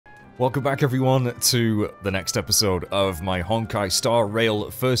Welcome back everyone to the next episode of my Honkai Star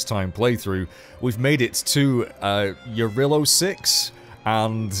Rail first time playthrough. We've made it to Eurillo 6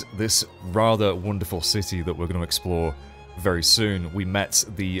 and this rather wonderful city that we're going to explore very soon. We met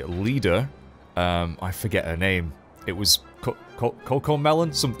the leader, I forget her name, it was Coco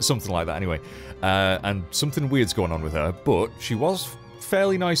Melon? Something like that anyway. And something weird's going on with her, but she was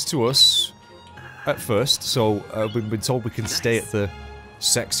fairly nice to us at first, so we've been told we can stay at the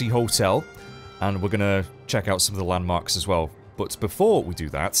sexy hotel, and we're gonna check out some of the landmarks as well. But before we do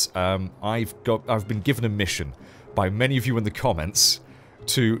that, I've been given a mission by many of you in the comments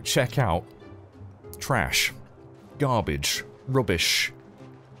to check out trash, garbage, rubbish.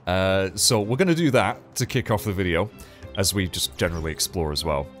 So we're gonna do that to kick off the video, as we just generally explore as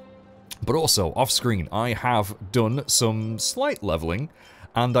well. But also, off screen, I have done some slight leveling,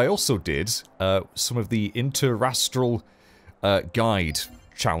 and I also did some of the interastral guide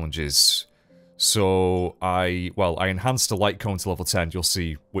challenges. So I enhanced a light cone to level 10. You'll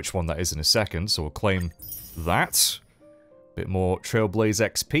see which one that is in a second. So we'll claim that. Bit more Trailblaze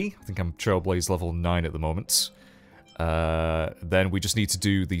XP. I think I'm Trailblaze level 9 at the moment. Then we just need to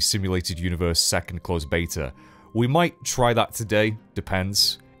do the Simulated Universe second closed beta. We might try that today.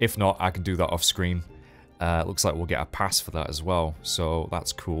 Depends. If not, I can do that off screen. Looks like we'll get a pass for that as well. So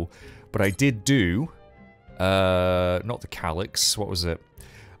that's cool. But I did do... not the Calyx, what was it?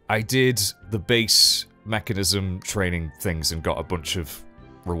 I did the base mechanism training things and got a bunch of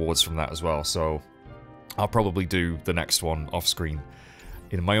rewards from that as well, so I'll probably do the next one off screen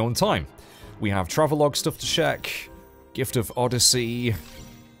in my own time. We have Travelog stuff to check, Gift of Odyssey,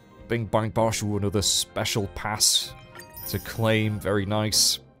 Bing Bang Bosh, another special pass to claim, very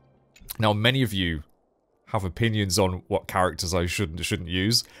nice. Now many of you have opinions on what characters I should and shouldn't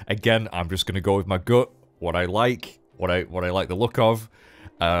use. Again, I'm just going to go with my gut. What I like, what I like the look of.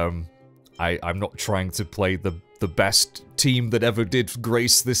 I'm not trying to play the best team that ever did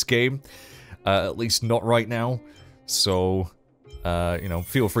grace this game, at least not right now. So, you know,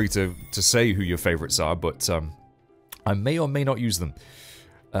 feel free to say who your favorites are, but I may or may not use them.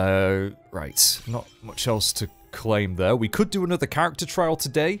 Right, not much else to claim there. We could do another character trial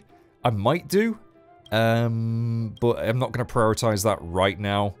today. I might do, but I'm not going to prioritize that right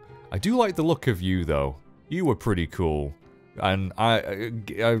now. I do like the look of you, though. You were pretty cool, and I'm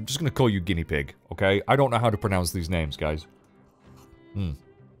just gonna call you Guinea Pig, okay? I don't know how to pronounce these names, guys.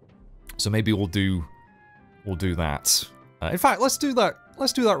 So maybe we'll do that. In fact, let's do that.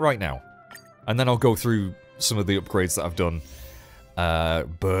 Let's do that right now, and then I'll go through some of the upgrades that I've done.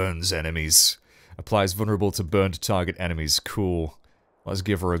 Burns enemies, applies vulnerable to burned target enemies. Cool. Let's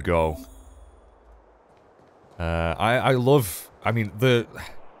give her a go. I love. I mean the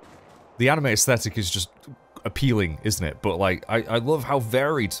anime aesthetic is just appealing, isn't it? But, like, I love how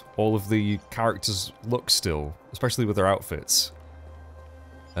varied all of the characters look still, especially with their outfits.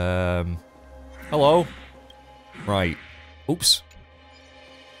 Hello? Right. Oops.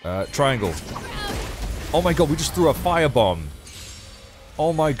 Triangle. Oh my god, we just threw a firebomb.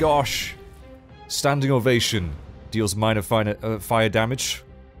 Oh my gosh. Standing ovation. Deals minor fire damage.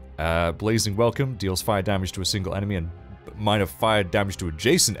 Blazing welcome. Deals fire damage to a single enemy and minor fire damage to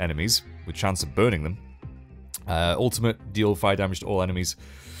adjacent enemies, with chance of burning them. Ultimate, deal fire damage to all enemies.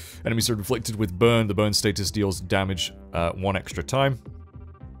 Enemies are inflicted with burn. The burn status deals damage 1 extra time.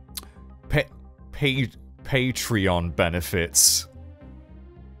 Patreon benefits.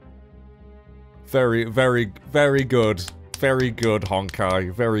 Very, very, very good. Very good,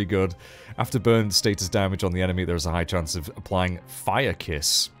 Honkai. Very good. After burn status damage on the enemy, there's a high chance of applying Fire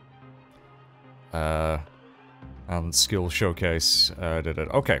Kiss. And skill showcase.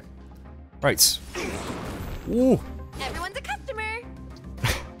 Okay. Right. Ooh. Everyone's a customer.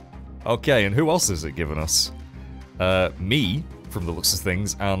 Okay, and who else has it given us? Me, from the looks of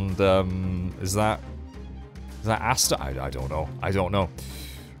things, and is that Asta? I don't know. I don't know.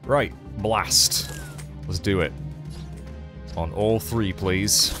 Right, blast. Let's do it. On all 3,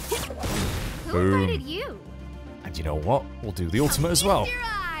 please. Who Boom. invited you? And you know what? We'll do the ultimate as well. Your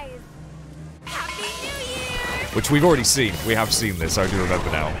eyes. Happy New Year. Which we've already seen. We have seen this, I do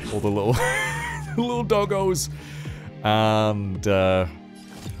remember now. All the little little doggos. And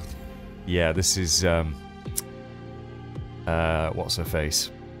yeah, this is what's her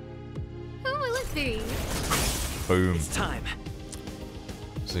face? Oh, let's see. Boom. It's time.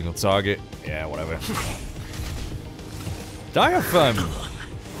 Single target. Yeah, whatever. Did I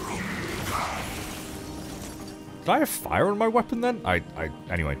have fire on my weapon then?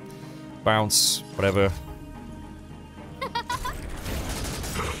 Anyway. Bounce, whatever.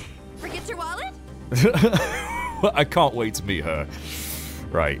 Forget your wallet? I can't wait to meet her.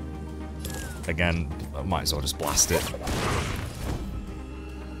 Right. again, I might as well just blast it.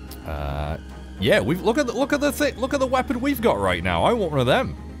 Yeah, look at the weapon we've got right now. I want one of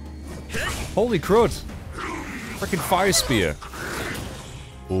them. Holy crud! Freaking fire spear.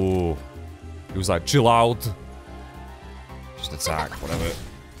 Oh, he was like, chill out. Just attack, whatever.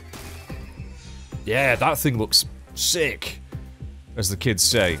 Yeah, that thing looks sick, as the kids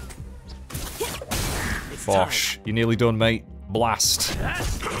say. Bosh, you nearly done, mate. Blast.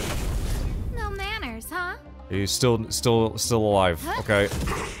 No manners, huh? He's still alive. Okay.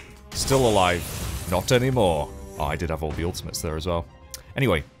 Still alive. Not anymore. Oh, I did have all the ultimates there as well.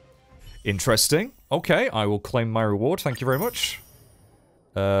 Anyway. Interesting. Okay, I will claim my reward. Thank you very much.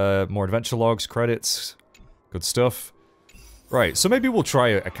 More adventure logs, credits. Good stuff. Right, so maybe we'll try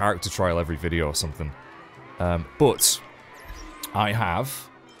a character trial every video or something. But I have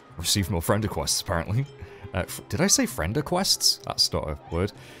received more friend requests, apparently. Did I say friend requests? That's not a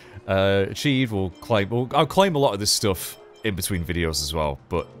word. Achieved, I'll claim a lot of this stuff in between videos as well,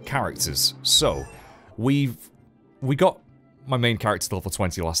 but characters. So, we got my main character to level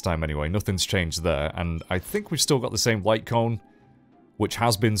 20 last time anyway, nothing's changed there, and I think we've still got the same light cone, which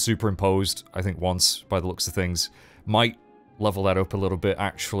has been superimposed, I think once, by the looks of things. Might level that up a little bit,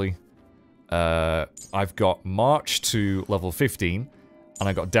 actually. I've got March to level 15, and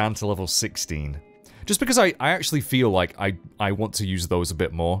I got Dan to level 16. Just because I actually feel like I want to use those a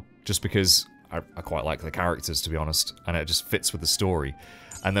bit more, just because I quite like the characters, to be honest, and it just fits with the story.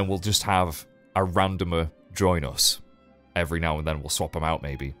 And then we'll just have a randomer join us. Every now and then we'll swap them out,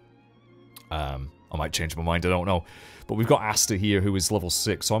 maybe. I might change my mind, I don't know. But we've got Asta here, who is level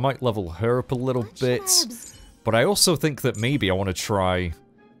 6, so I might level her up a little bit. But I also think that maybe I want to try...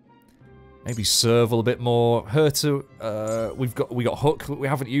 maybe serve a little bit more. Her to... we got Hook that we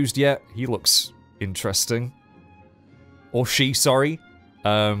haven't used yet. He looks interesting. Or she, sorry.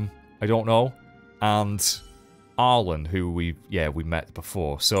 I don't know. And Arlen, who we met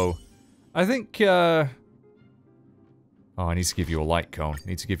before. So, I think... oh, I need to give you a light cone. I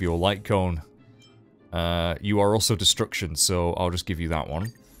need to give you a light cone. You are also destruction, so I'll just give you that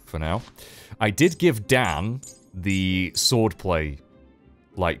one for now. I did give Dan the swordplay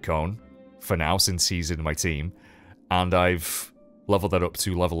light cone for now, since he's in my team. And I've leveled that up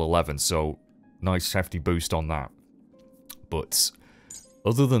to level 11, so nice hefty boost on that. But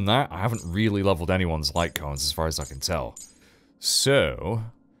other than that, I haven't really leveled anyone's light cones as far as I can tell. So,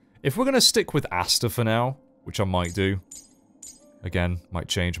 if we're going to stick with Asta for now, which I might do, again, might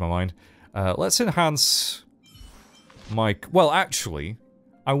change my mind. Let's enhance my... well, actually,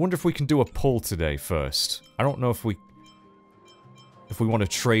 I wonder if we can do a pull today first. I don't know if we want to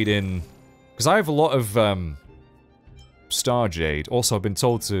trade in... because I have a lot of Star Jade. Also, I've been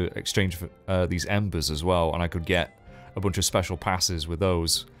told to exchange for, these Embers as well, and I could get a bunch of special passes with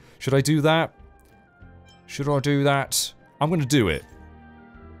those. Should I do that? Should I do that? I'm going to do it.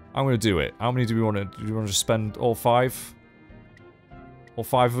 I'm going to do it. How many do we want to... do we want to just spend all 5? All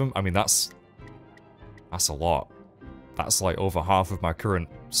 5 of them? I mean, that's a lot. That's like over half of my current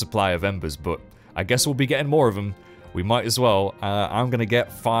supply of Embers, but I guess we'll be getting more of them. We might as well. I'm going to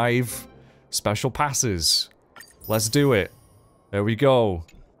get 5 special passes. Let's do it. There we go.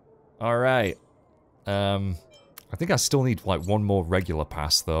 Alright. I think I still need like one more regular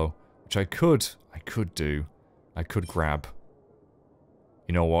pass though, which I could do. I could grab.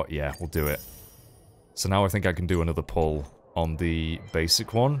 You know what? Yeah, we'll do it. So now I think I can do another pull on the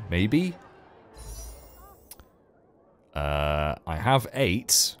basic one, maybe? I have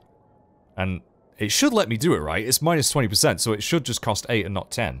 8, and it should let me do it, right? It's minus 20%, so it should just cost 8 and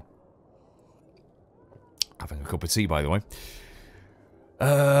not 10. Having a cup of tea, by the way.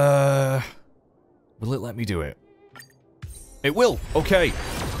 Will it let me do it? It will! Okay!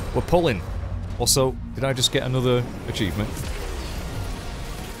 We're pulling. Also, did I just get another achievement?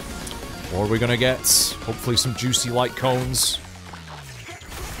 Or are we gonna get, hopefully, some juicy light cones?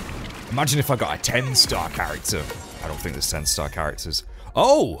 Imagine if I got a 10-star character. I don't think there's 10-star characters.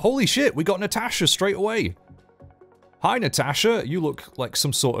 Oh! Holy shit! We got Natasha straight away! Hi, Natasha! You look like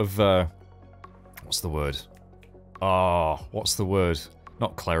some sort of, what's the word? Oh, what's the word?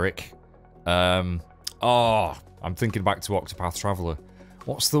 Not cleric. Oh, I'm thinking back to Octopath Traveler.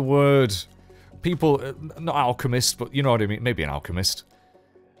 What's the word? People, not alchemist, but you know what I mean. Maybe an alchemist.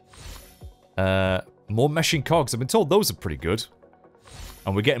 More meshing cogs. I've been told those are pretty good.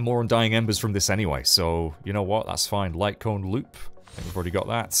 And we're getting more Undying Embers from this anyway, so you know what? That's fine. Light Cone Loop. I think we've already got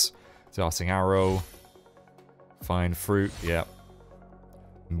that. Darting Arrow. Fine Fruit. Yeah.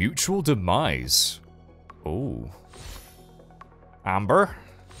 Mutual Demise. Oh. Amber.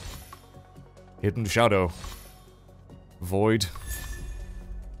 Hidden Shadow. Void.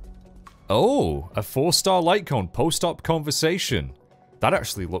 Oh, a 4-star light cone post-op conversation. That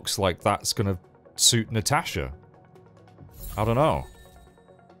actually looks like that's gonna suit Natasha. I don't know.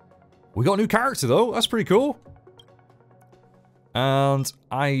 We got a new character though, that's pretty cool. And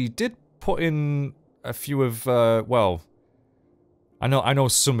I did put in a few of, well, I know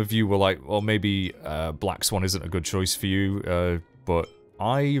some of you were like, well, maybe Black Swan isn't a good choice for you, but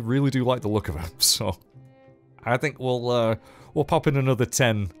I really do like the look of him, so I think we'll pop in another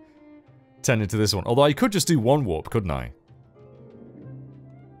 10 into this one. Although I could just do one warp, couldn't I?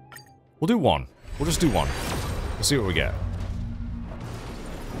 We'll do one. We'll just do one. We'll see what we get.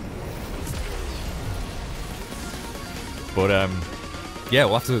 But, yeah,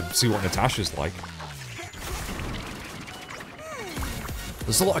 we'll have to see what Natasha's like.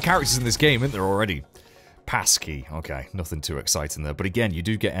 There's a lot of characters in this game, isn't there, already? Passkey. Okay, nothing too exciting there. But again, you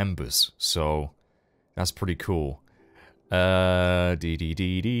do get embers, so that's pretty cool. Yeah,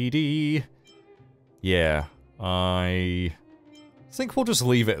 I think we'll just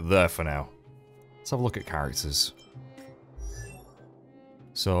leave it there for now. Let's have a look at characters.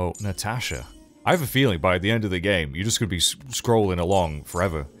 So, Natasha. I have a feeling by the end of the game, you're just going to be scrolling along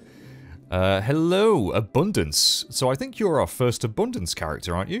forever. Hello, Abundance. So I think you're our first Abundance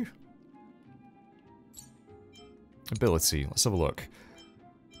character, aren't you? Ability. Let's have a look.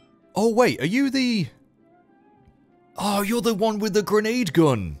 Oh, wait. Are you the... Oh, you're the one with the grenade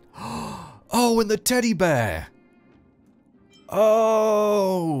gun. Oh, and the teddy bear.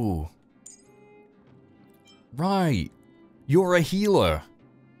 Oh. Right. You're a healer.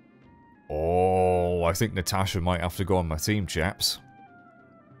 Oh, I think Natasha might have to go on my team, chaps.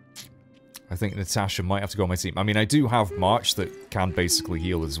 I think Natasha might have to go on my team. I mean, I do have March that can basically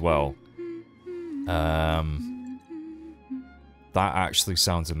heal as well. That actually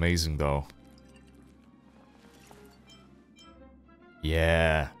sounds amazing, though.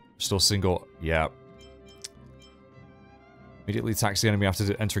 Yeah. Still single. Yeah. Immediately attacks the enemy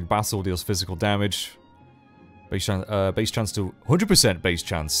after entering battle, deals physical damage. Base chance to... 100% base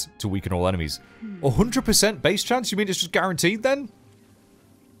chance to weaken all enemies. 100% base chance? You mean it's just guaranteed, then?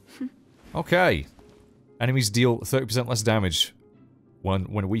 Okay. Enemies deal 30% less damage when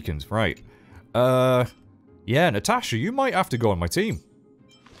weakened. Right. Yeah, Natasha, you might have to go on my team.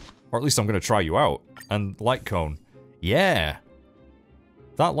 Or at least I'm going to try you out. And Light Cone. Yeah.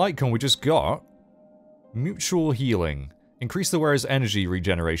 That Light Cone we just got. Mutual healing. Increase the wearer's energy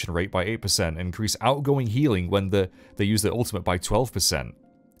regeneration rate by 8%. Increase outgoing healing when they use their ultimate by 12%.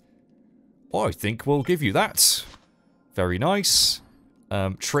 Oh, I think we'll give you that. Very nice.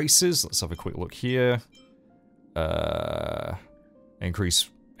 Traces. Let's have a quick look here.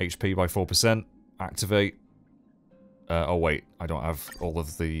 Increase HP by 4%. Activate. Oh, wait. I don't have all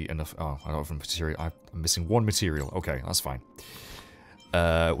of the enough... Oh, I don't have material. I'm missing one material. Okay, that's fine.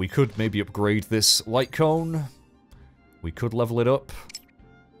 We could maybe upgrade this light cone. We could level it up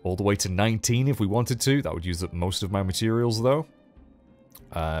all the way to 19 if we wanted to. That would use up most of my materials, though.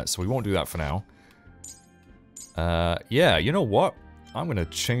 So we won't do that for now. Yeah, you know what? I'm going to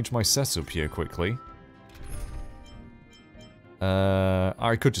change my setup here quickly.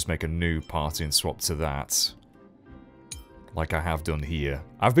 I could just make a new party and swap to that. Like I have done here.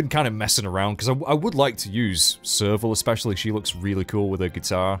 I've been kind of messing around, because I would like to use Serval, especially. She looks really cool with her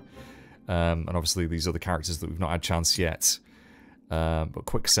guitar. And obviously these are the characters that we've not had a chance yet. But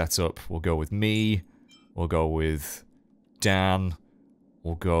quick setup. We'll go with me. We'll go with Dan.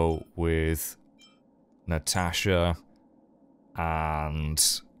 We'll go with Natasha.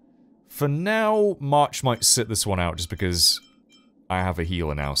 And for now, March might sit this one out just because I have a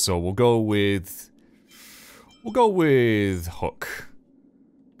healer now. So we'll go with... Hook.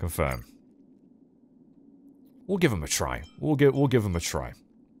 Confirm. We'll give him a try. We'll give him a try.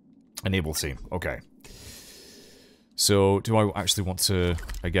 Enable team. Okay. So, do I actually want to,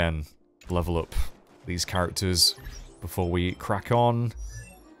 again, level up these characters before we crack on?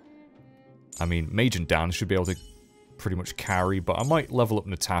 I mean, Mage and Dan should be able to pretty much carry, but I might level up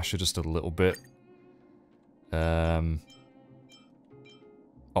Natasha just a little bit.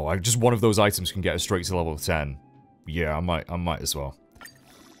 Oh, just one of those items can get us straight to level 10. Yeah, I might as well.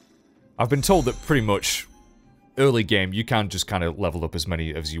 I've been told that pretty much early game you can just kind of level up as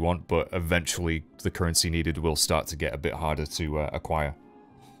many as you want, but eventually the currency needed will start to get a bit harder to acquire.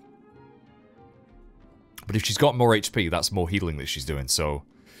 But if she's got more HP, that's more healing that she's doing, so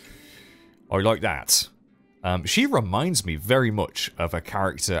I like that. She reminds me very much of a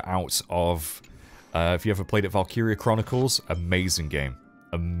character out of, if you ever played it, Valkyria Chronicles, amazing game.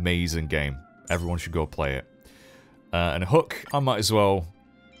 Amazing game. Everyone should go play it. And Hook, I might as well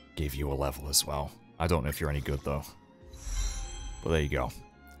give you a level as well. I don't know if you're any good, though. But there you go.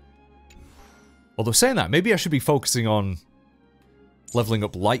 Although saying that, maybe I should be focusing on leveling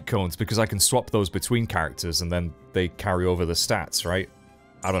up light cones because I can swap those between characters and then they carry over the stats, right?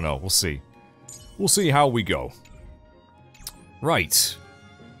 I don't know, we'll see. We'll see how we go. Right.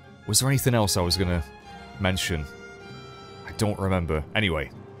 Was there anything else I was gonna mention? I don't remember.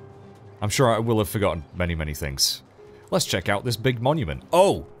 Anyway, I'm sure I will have forgotten many, many things. Let's check out this big monument.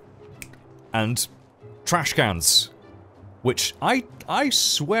 Oh! And trash cans. Which I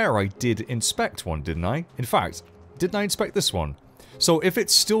swear I did inspect one, didn't I? In fact, didn't I inspect this one? So if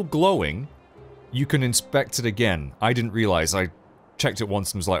it's still glowing, you can inspect it again. I didn't realize. I checked it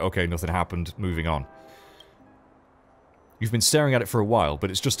once and was like, okay, nothing happened, moving on. You've been staring at it for a while,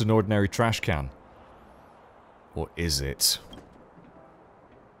 but it's just an ordinary trash can. Or is it?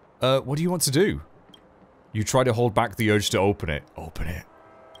 What do you want to do? You try to hold back the urge to open it. Open it.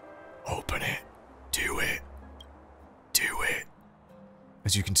 Open it. Do it. Do it.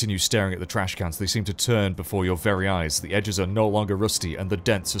 As you continue staring at the trash cans, they seem to turn before your very eyes. The edges are no longer rusty and the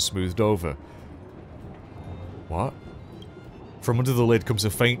dents are smoothed over. What? From under the lid comes a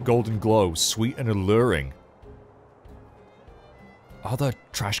faint golden glow, sweet and alluring. Are there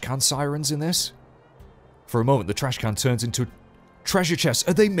trash can sirens in this? For a moment, the trash can turns into treasure chests.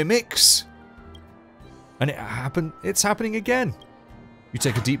 Are they mimics? And it's happening again. You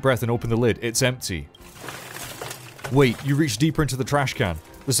take a deep breath and open the lid. It's empty. Wait, you reach deeper into the trash can.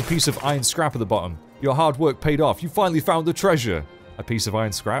 There's a piece of iron scrap at the bottom. Your hard work paid off. You finally found the treasure. A piece of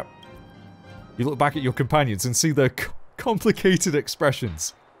iron scrap? You look back at your companions and see their complicated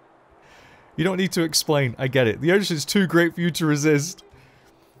expressions. You don't need to explain. I get it. The urge is too great for you to resist.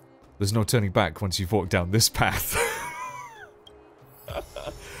 There's no turning back once you've walked down this path.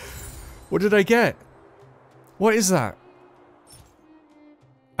 What did I get? What is that?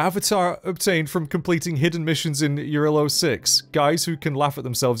 Avatar obtained from completing hidden missions in Eurilo 6. Guys who can laugh at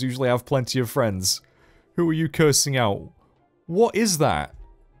themselves usually have plenty of friends. Who are you cursing out? What is that?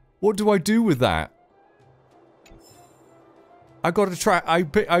 What do I do with that? I got a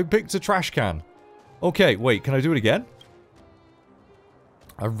I picked a trash can. Okay, wait, can I do it again?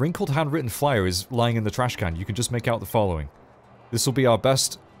 A wrinkled handwritten flyer is lying in the trash can. You can just make out the following. This will be our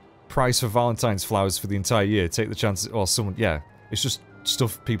best price for Valentine's flowers for the entire year. Take the chance. Well, someone, yeah. It's just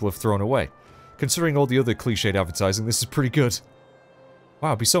stuff people have thrown away. Considering all the other cliched advertising, this is pretty good.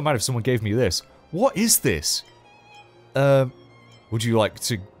 Wow, I'd be so mad if someone gave me this. What is this? Would you like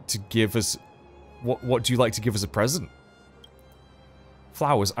to give us... What do you like to give as a present?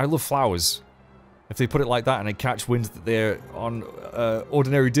 Flowers. I love flowers. If they put it like that and I catch wind that they're on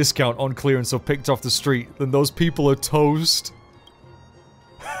ordinary discount on clearance or picked off the street, then those people are toast.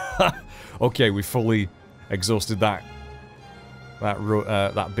 Okay, we fully exhausted that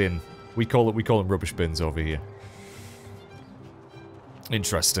bin. We call them rubbish bins over here.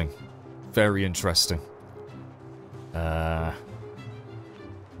 Interesting. Very interesting. I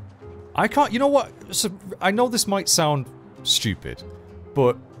can't... You know what? So, I know this might sound stupid,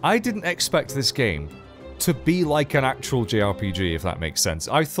 but I didn't expect this game to be like an actual JRPG, if that makes sense.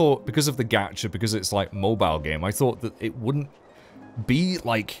 I thought, because of the gacha, because it's like mobile game, I thought that it wouldn't be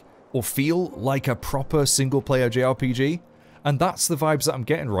like, or feel like a proper single-player JRPG. And that's the vibes that I'm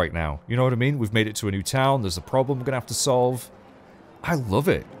getting right now. You know what I mean? We've made it to a new town, there's a problem we're gonna have to solve. I love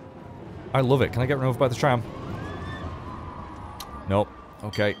it. I love it. Can I get run over by the tram? Nope.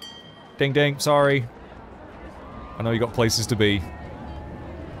 Okay. Ding ding, sorry. I know you got places to be.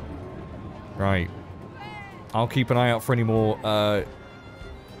 Right. I'll keep an eye out for any more,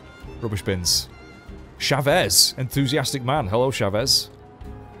 rubbish bins. Chavez! Enthusiastic man. Hello, Chavez.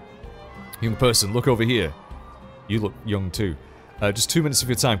 Young person, look over here. You look young too. Just 2 minutes of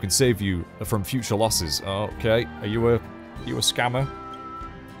your time can save you from future losses. Okay. Are you a scammer?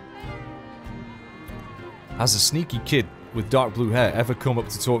 Has a sneaky kid with dark blue hair ever come up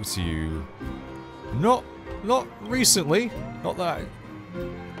to talk to you? Not recently. Not that...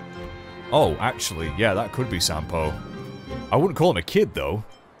 Oh, actually, yeah, that could be Sampo. I wouldn't call him a kid, though.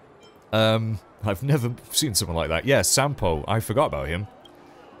 I've never seen someone like that. Yeah, Sampo. I forgot about him.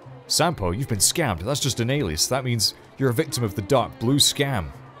 Sampo, you've been scammed. That's just an alias. That means you're a victim of the dark blue scam.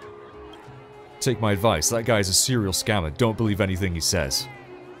 Take my advice. That guy is a serial scammer. Don't believe anything he says.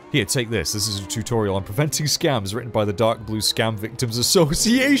 Here, take this. This is a tutorial on preventing scams written by the Dark Blue Scam Victims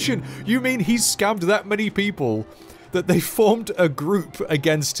Association. You mean he's scammed that many people that they formed a group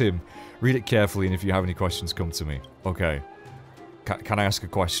against him? Read it carefully, and if you have any questions, come to me. Okay. Can I ask a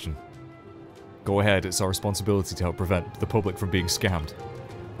question? Go ahead. It's our responsibility to help prevent the public from being scammed.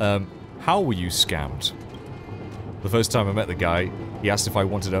 How were you scammed? The first time I met the guy, he asked if I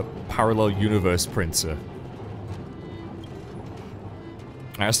wanted a parallel universe printer.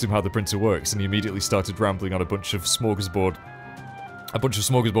 I asked him how the printer works, and he immediately started rambling on a bunch of smorgasbord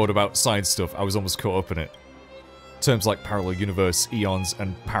about science stuff. I was almost caught up in it. Terms like parallel universe, eons,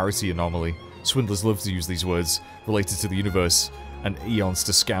 and parity anomaly. Swindlers love to use these words related to the universe and eons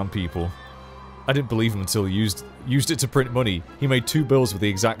to scam people. I didn't believe him until he used it to print money. He made 2 bills with the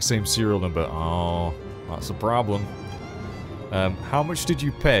exact same serial number. Oh, that's a problem. How much did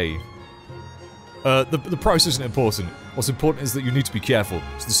you pay? The price isn't important. What's important is that you need to be careful,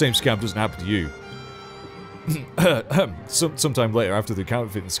 so the same scam doesn't happen to you. Sometime later, after the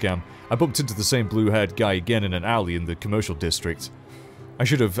counterfeiting scam, I bumped into the same blue-haired guy again in an alley in the commercial district. I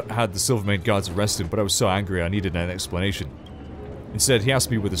should have had the Silvermane guards arrest him, but I was so angry I needed an explanation. Instead, he asked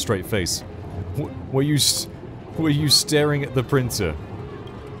me with a straight face, Were you staring at the printer?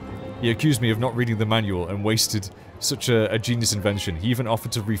 He accused me of not reading the manual and wasted such a genius invention. He even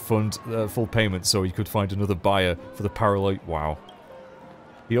offered to refund full payment so he could find another buyer for the parallel... Wow.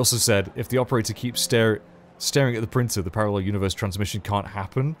 He also said, if the operator keeps staring at the printer, the parallel universe transmission can't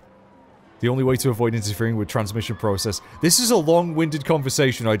happen. The only way to avoid interfering with transmission process... This is a long-winded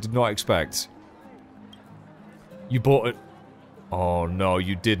conversation I did not expect. You bought it... Oh no,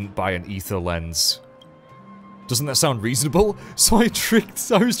 you didn't buy an ether lens. Doesn't that sound reasonable? So I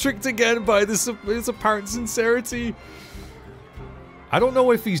was tricked again by this apparent sincerity. I don't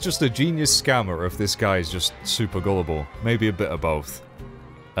know if he's just a genius scammer or if this guy is just super gullible. Maybe a bit of both.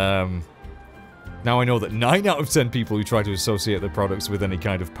 Now I know that 9 out of 10 people who try to associate their products with any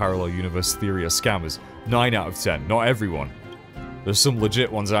kind of parallel universe theory are scammers. 9 out of 10, not everyone. There's some legit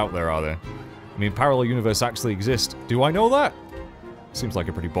ones out there, are there? I mean, parallel universe actually exist. Do I know that? Seems like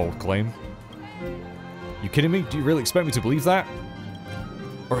a pretty bold claim. You kidding me? Do you really expect me to believe that?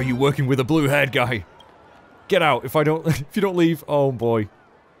 Or are you working with a blue-haired guy? Get out if you don't leave. Oh boy.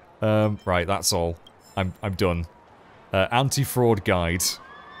 Right, that's all. I'm done. Anti-fraud guide.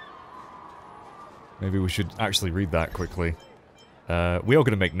 Maybe we should actually read that quickly. We are going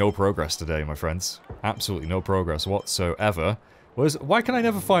to make no progress today, my friends. Absolutely no progress whatsoever. Why can I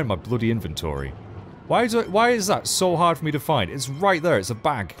never find my bloody inventory? Why is that so hard for me to find? It's right there. It's a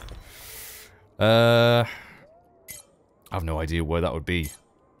bag. I have no idea where that would be.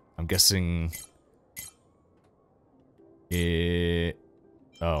 I'm guessing...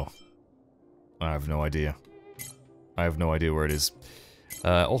 Oh. I have no idea. I have no idea where it is.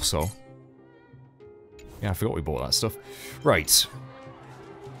 Also... Yeah, I forgot we bought that stuff. Right.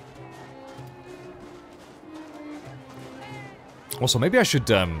 Also, maybe I should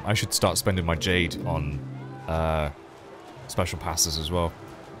start spending my jade on special passes as well.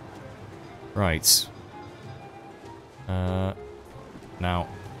 Right. Now,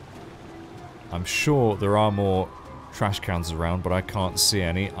 I'm sure there are more trash cans around, but I can't see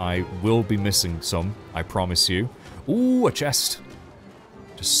any. I will be missing some, I promise you. Ooh, a chest.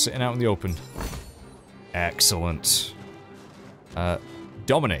 Just sitting out in the open. Excellent.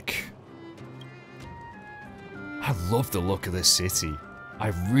 Dominic. I love the look of this city. I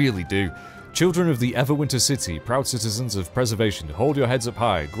really do. Children of the Everwinter City, proud citizens of preservation, hold your heads up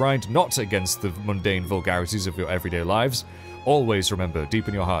high, grind not against the mundane vulgarities of your everyday lives. Always remember, deep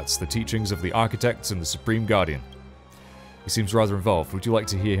in your hearts, the teachings of the Architects and the Supreme Guardian. He seems rather involved. Would you like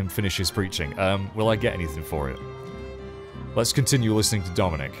to hear him finish his preaching? Will I get anything for it? Let's continue listening to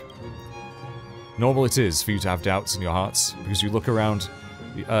Dominic. Normal it is for you to have doubts in your hearts, because you look around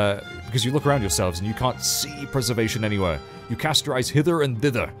yourselves and you can't see preservation anywhere. You cast your eyes hither and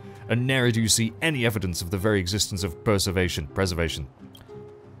thither, and ne'er do you see any evidence of the very existence of preservation.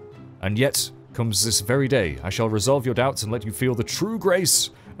 And yet comes this very day. I shall resolve your doubts and let you feel the true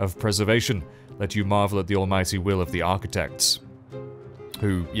grace of preservation. Let you marvel at the almighty will of the Architects.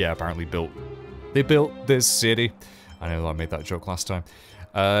 Who, yeah, apparently built this city. I know I made that joke last time.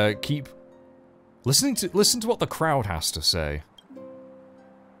 Listen to what the crowd has to say.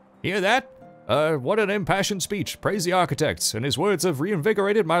 Hear that? What an impassioned speech. Praise the Architects, and his words have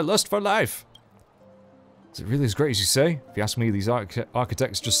reinvigorated my lust for life. Is it really as great as you say? If you ask me, these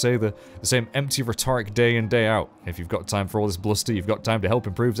architects just say the same empty rhetoric day in, day out. If you've got time for all this bluster, you've got time to help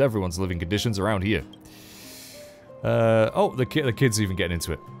improve everyone's living conditions around here. Oh, the kid's even getting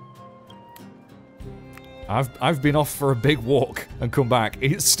into it. I've been off for a big walk and come back.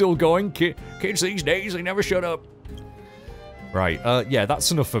 It's still going. Kids these days, they never shut up. Right, yeah,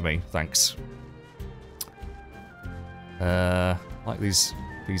 that's enough for me. Thanks. Like these,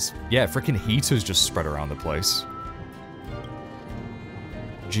 yeah, freaking heaters just spread around the place.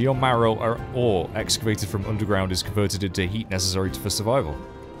 Geomarrow ore excavated from underground is converted into heat necessary for survival.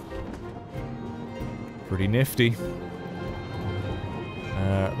 Pretty nifty.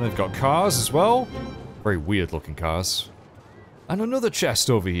 They've got cars as well. Very weird looking cars. And another chest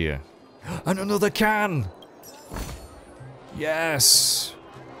over here. And another can! Yes!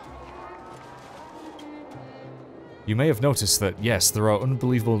 You may have noticed that, yes, there are an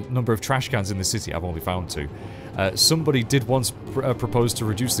unbelievable number of trash cans in the city. I've only found 2. Somebody did once propose to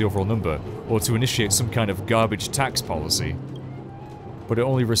reduce the overall number, or to initiate some kind of garbage tax policy. But it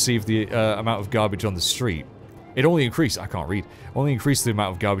only received the amount of garbage on the street. It only increased, I can't read, only increased the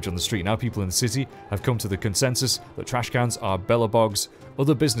amount of garbage on the street. Now people in the city have come to the consensus that trash cans are Bellabog's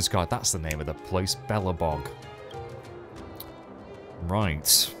other business card. That's the name of the place, Bellabog.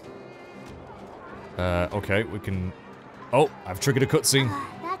 Right. Okay, we can... Oh, I've triggered a cutscene.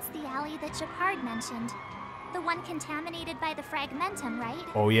 That's the alley that Shepard mentioned. The one contaminated by the fragmentum, right?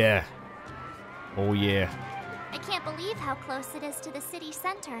 Oh yeah. Oh yeah. I can't believe how close it is to the city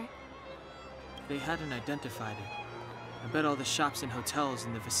center. They hadn't identified it. I bet all the shops and hotels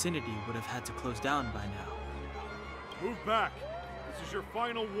in the vicinity would have had to close down by now. Move back. This is your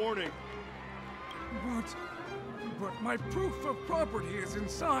final warning. But my proof of property is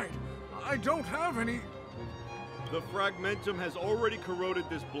inside. I don't have any... The fragmentum has already corroded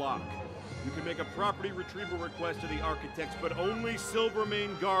this block. You can make a property retrieval request to the architects, but only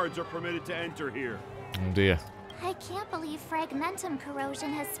Silvermane guards are permitted to enter here. Oh dear. I can't believe fragmentum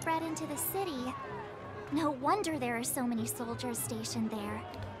corrosion has spread into the city. No wonder there are so many soldiers stationed there.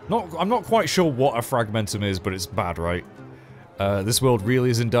 I'm not quite sure what a fragmentum is, but it's bad, right? This world really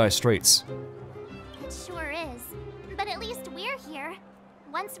is in dire straits. It sure is. But at least we're here.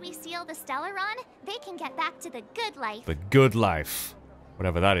 Once we seal the Stellaron, they can get back to the good life. The good life.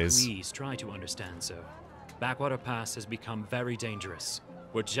 Whatever that is. Please try to understand, sir. Backwater Pass has become very dangerous.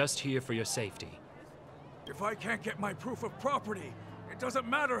 We're just here for your safety. If I can't get my proof of property, it doesn't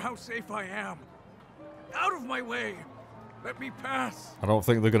matter how safe I am. Out of my way! Let me pass! I don't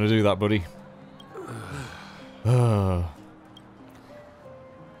think they're gonna do that, buddy.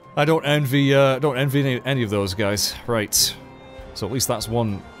 I don't envy any of those guys. Right. So at least that's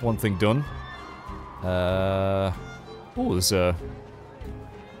one thing done. Oh, there's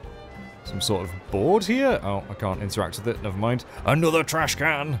some sort of board here. Oh, I can't interact with it. Never mind. Another trash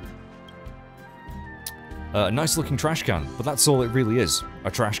can. A nice looking trash can, but that's all it really is.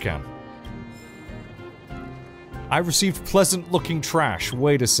 A trash can. I received pleasant looking trash.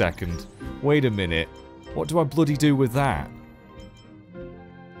 Wait a second. Wait a minute. What do I bloody do with that?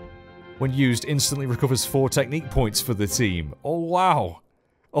 When used, instantly recovers 4 technique points for the team. Oh, wow.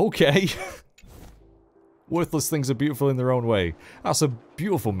 Okay. Worthless things are beautiful in their own way. That's a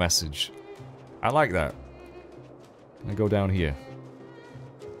beautiful message. I like that. I go down here.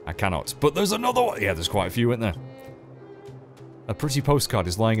 I cannot. But there's another one! Yeah, there's quite a few, isn't there? A pretty postcard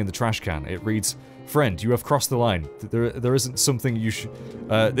is lying in the trash can. It reads, "Friend, you have crossed the line. There isn't something you should...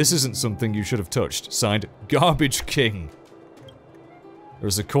 this isn't something you should have touched. Signed, Garbage King."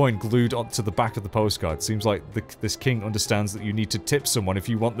 There's a coin glued onto the back of the postcard. Seems like this king understands that you need to tip someone if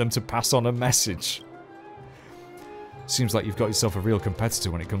you want them to pass on a message. Seems like you've got yourself a real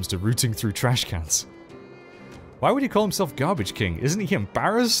competitor when it comes to rooting through trash cans. Why would he call himself Garbage King? Isn't he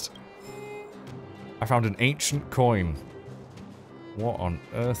embarrassed? I found an ancient coin. What on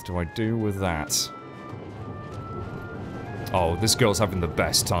earth do I do with that? Oh, this girl's having the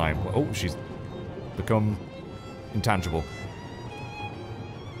best time. Oh, she's become intangible.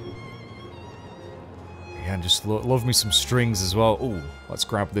 Yeah, and just love me some strings as well. Oh, let's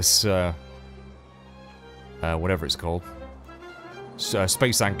grab this, whatever it's called.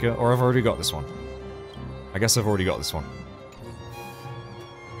 Space Anchor, or I've already got this one. I guess I've already got this one.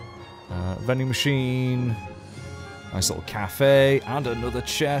 Vending machine. Nice little cafe. And another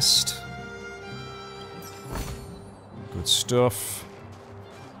chest. Good stuff.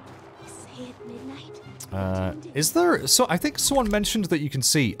 Say at midnight. Is there... So, I think someone mentioned that you can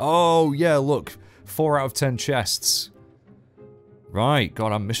see... Oh, yeah, look. 4 out of 10 chests. Right.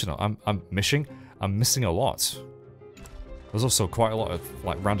 God, I'm missing a lot. There's also quite a lot of,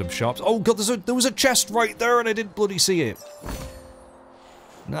 like, random shops. Oh, God, there was a chest right there and I didn't bloody see it.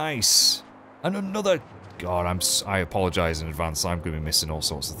 Nice. And another... God, I apologize in advance. I'm going to be missing all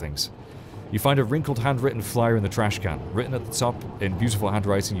sorts of things. You find a wrinkled handwritten flyer in the trash can. Written at the top, in beautiful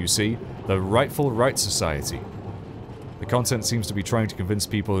handwriting, you see, the Rightful Rights Society. The content seems to be trying to convince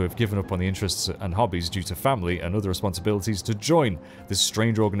people who have given up on the interests and hobbies due to family and other responsibilities to join this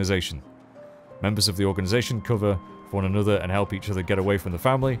strange organization. Members of the organization cover for one another and help each other get away from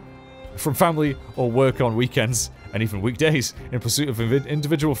family, or work on weekends and even weekdays in pursuit of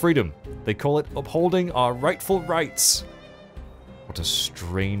individual freedom. They call it upholding our rightful rights. What a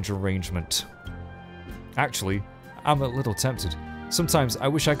strange arrangement. Actually, I'm a little tempted. Sometimes I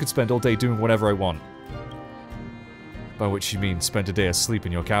wish I could spend all day doing whatever I want. By which you mean spend a day asleep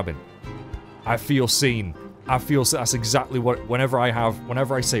in your cabin. I feel seen. I feel that's exactly what, whenever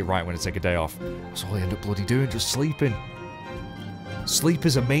I say, right, I'm going to take a day off, that's all I end up bloody doing, just sleeping. Sleep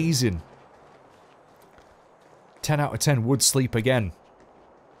is amazing. 10 out of 10 would sleep again.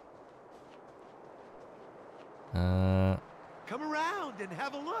 Come around and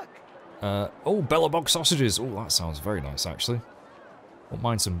have a look. Oh, Bellabog sausages. Oh, that sounds very nice, actually. Won't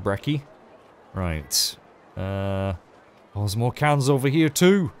mind some brekkie. Right. Oh, there's more cans over here,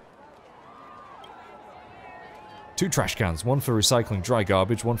 too. 2 trash cans. One for recycling dry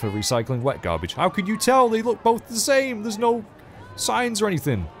garbage, one for recycling wet garbage. How could you tell? They look both the same. There's no signs or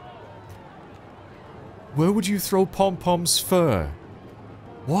anything. Where would you throw Pom-Pom's fur?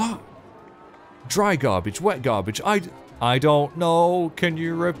 What? Dry garbage, wet garbage. I don't know. Can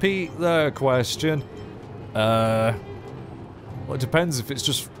you repeat the question? Well, it depends if it's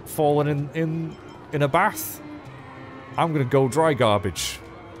just fallen in a bath. I'm gonna go dry garbage.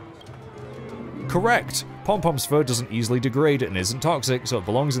 Correct. Pom-Pom's fur doesn't easily degrade and isn't toxic, so it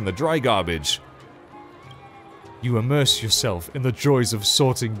belongs in the dry garbage. You immerse yourself in the joys of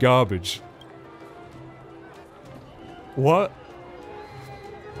sorting garbage. What?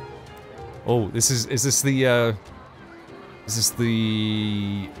 Oh, is this the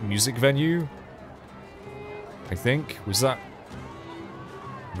music venue? I think. Was that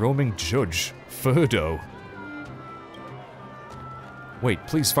roaming judge? Furdo. Wait,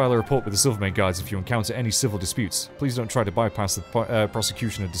 please file a report with the Silvermane Guards if you encounter any civil disputes. Please don't try to bypass the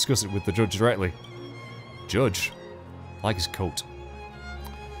prosecution and discuss it with the judge directly. Judge? Like his coat.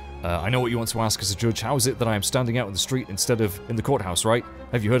 I know what you want to ask as a judge. How is it that I am standing out in the street instead of in the courthouse, right?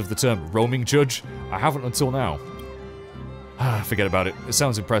 Have you heard of the term roaming judge? I haven't until now. Forget about it. It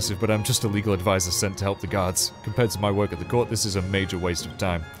sounds impressive, but I'm just a legal advisor sent to help the guards. Compared to my work at the court, this is a major waste of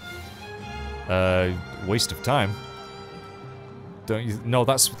time. Waste of time? Don't you? No,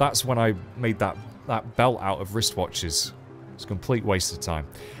 that's when I made that belt out of wristwatches. It's a complete waste of time.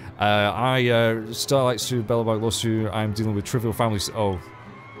 Starlight Stu, Bellabog Lawsuit, I'm dealing with trivial families. Oh.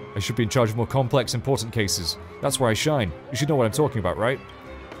 I should be in charge of more complex, important cases. That's where I shine. You should know what I'm talking about, right?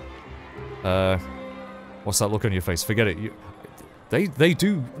 What's that look on your face? Forget it. They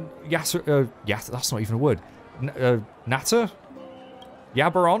do... Yes, that's not even a word. Natter?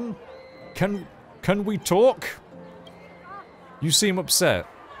 Yabaron? Can we talk? You seem upset.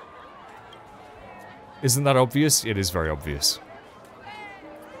 Isn't that obvious? It is very obvious.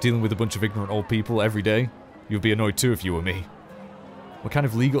 Dealing with a bunch of ignorant old people every day? You'd be annoyed too if you were me. What kind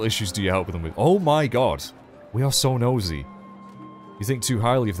of legal issues do you help them with? Oh my god. We are so nosy. You think too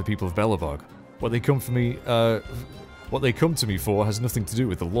highly of the people of Bellabog. What they come to me for has nothing to do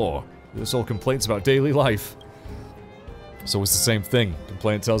with the law. It's all complaints about daily life. So it's the same thing.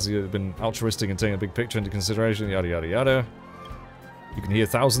 Complaint tells you you've been altruistic and taking a big picture into consideration, yada yada yada. You can hear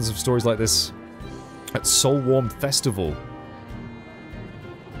thousands of stories like this at Soul Warm Festival.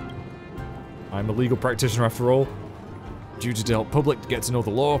 I'm a legal practitioner after all. Duty to help public to get to know the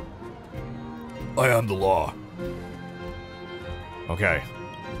law. I am the law. Okay.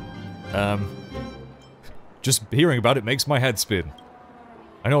 Just hearing about it makes my head spin.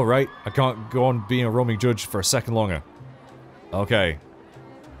 I know, right? I can't go on being a roaming judge for a second longer. Okay.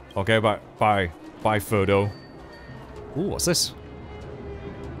 Okay, bye, Furdo. Ooh, what's this?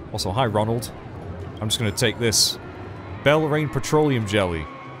 Also, hi, Ronald. I'm just gonna take this. Bellrain Petroleum Jelly.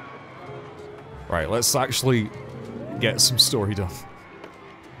 Right, let's actually get some story done.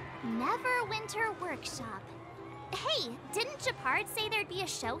 Neverwinter Workshop. Hey, didn't Japard say there'd be a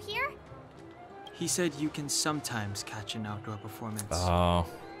show here? He said you can sometimes catch an outdoor performance. Oh.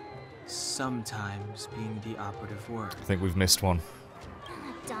 Sometimes being the operative word. I think we've missed one.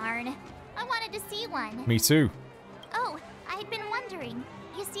 Darn. I wanted to see one. Me too. Oh, I'd been wondering.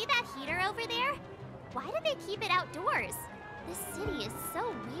 You see that heater over there? Why do they keep it outdoors? This city is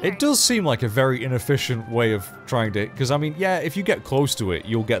so weird. It does seem like a very inefficient way of trying to... Because, I mean, yeah, if you get close to it,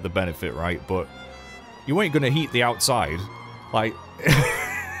 you'll get the benefit, right? But you ain't gonna heat the outside. Like...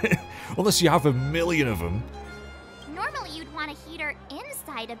 unless you have a million of them. Normally you'd want a heater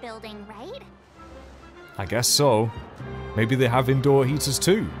inside a building, right? I guess so. Maybe they have indoor heaters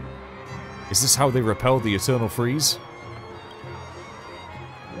too. Is this how they repel the eternal freeze?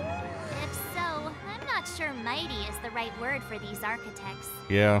 If so, I'm not sure mighty is the right word for these architects.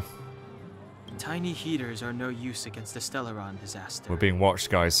 Yeah. Tiny heaters are no use against the Stellaron disaster. We're being watched,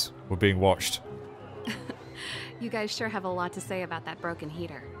 guys. We're being watched. You guys sure have a lot to say about that broken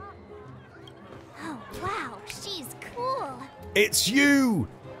heater. Oh, wow, she's cool. It's you!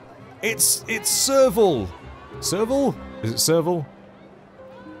 It's Serval! Serval? Is it Serval?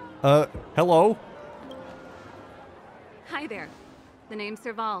 Hello? Hi there. The name's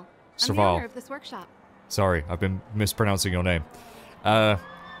Serval. I'm the Serval. owner of this workshop. Sorry, I've been mispronouncing your name.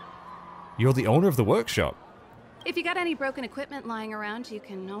 You're the owner of the workshop? If you got any broken equipment lying around, you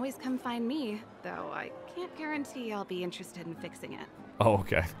can always come find me, though I can't guarantee I'll be interested in fixing it. Oh,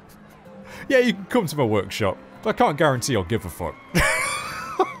 okay. Yeah, you can come to my workshop, but I can't guarantee I'll give a fuck.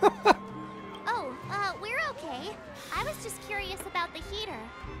 We're okay. I was just curious about the heater.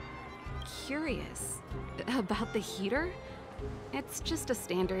 Curious? About the heater? It's just a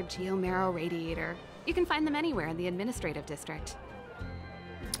standard geomarrow radiator. You can find them anywhere in the administrative district.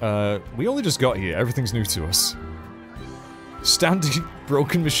 We only just got here. Everything's new to us. Standing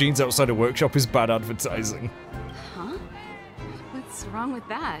broken machines outside a workshop is bad advertising. Huh? What's wrong with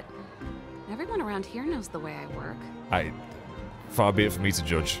that? Everyone around here knows the way I work. Far be it for me to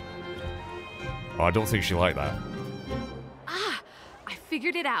judge. Oh, I don't think she liked that. Ah! I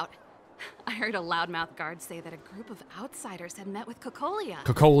figured it out. I heard a loudmouth guard say that a group of outsiders had met with Cocolia.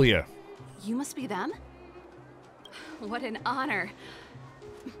 Cocolia. You must be them? What an honor.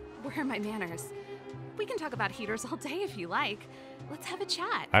 Where are my manners? We can talk about heaters all day if you like. Let's have a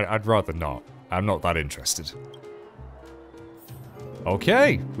chat. I'd rather not. I'm not that interested.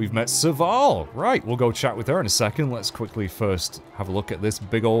 Okay, we've met Serval. Right, we'll go chat with her in a second. Let's quickly first have a look at this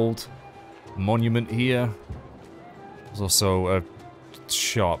big old monument here. There's also a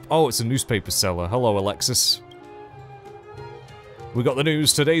shop. Oh, it's a newspaper seller. Hello, Alexis. We got the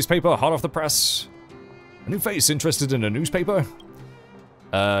news. Today's paper, hot off the press. A new face interested in a newspaper?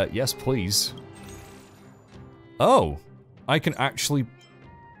 Yes, please. Oh, I can actually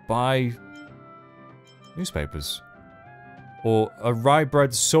buy newspapers. Or a rye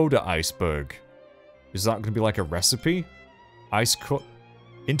bread soda iceberg. Is that going to be like a recipe? Ice cut.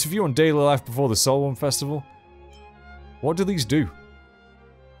 Interview on daily life before the Solon Festival. What do these do?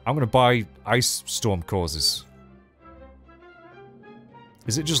 I'm going to buy ice storm causes.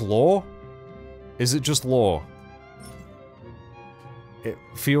 Is it just lore? Is it just lore? It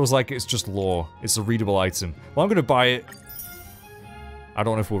feels like it's just lore. It's a readable item. Well, I'm going to buy it. I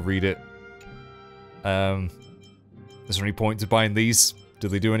don't know if we'll read it. Is there any point to buying these? Do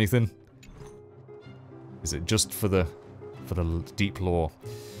they do anything? Is it just for the deep lore?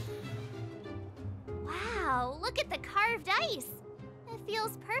 Wow, look at the carved ice. It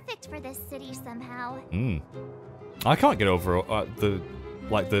feels perfect for this city somehow. I can't get over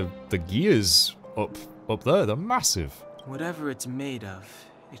the gears up there. They're massive. Whatever it's made of,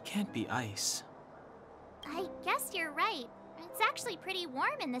 it can't be ice. I guess you're right. It's actually pretty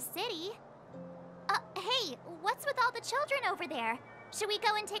warm in the city. Hey, what's with all the children over there? Should we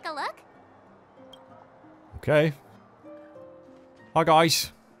go and take a look? Okay. Hi,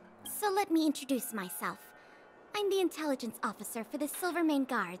 guys. So let me introduce myself. I'm the intelligence officer for the Silvermane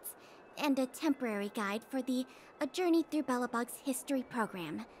Guards, and a temporary guide for the A Journey Through Belobog's history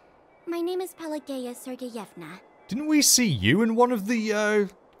program. My name is Pelageya Sergeyevna. Didn't we see you in one of the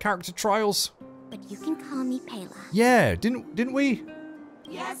character trials? But you can call me Pela. Yeah, didn't we?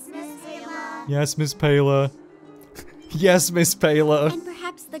 Yes, Miss Taylor. Yes, Miss Pela. Yes, Miss Pela. And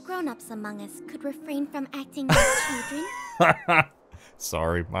perhaps the grown-ups among us could refrain from acting like children.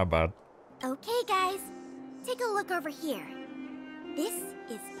 Sorry, my bad. Okay, guys. Take a look over here. This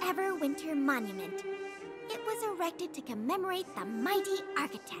is Everwinter Monument. It was erected to commemorate the mighty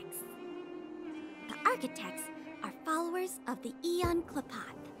architects. The architects are followers of the Aeon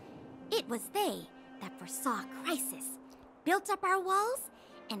Klapath. It was they that foresaw crisis, built up our walls,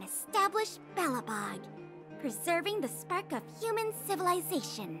 and established Belobog, preserving the spark of human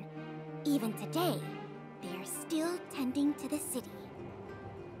civilization. Even today, they are still tending to the city.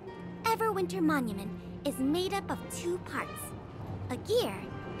 Everwinter Monument is made up of two parts. A gear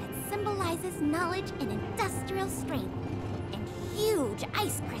that symbolizes knowledge and industrial strength, and huge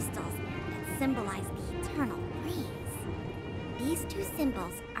ice crystals that symbolize the eternal breeze. These two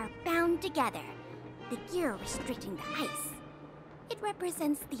symbols are bound together, the gear restricting the ice. It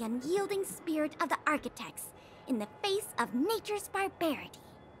represents the unyielding spirit of the architects in the face of nature's barbarity.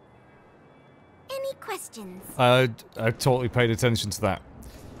 Any questions? I totally paid attention to that.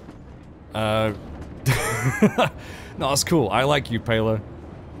 No, that's cool. I like you, Pela.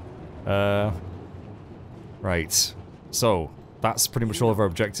 Right. So, that's pretty much all of our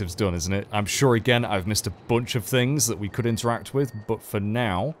objectives done, isn't it? I'm sure, again, I've missed a bunch of things that we could interact with, but for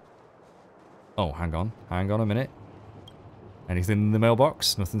now... Oh, hang on. Hang on a minute. Anything in the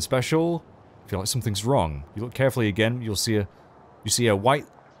mailbox? Nothing special? I feel like something's wrong. You look carefully again, you see a white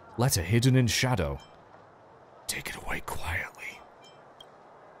letter hidden in shadow. Take it away quietly.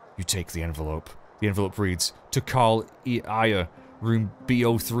 You take the envelope. The envelope reads, to Carl E. Ayer, room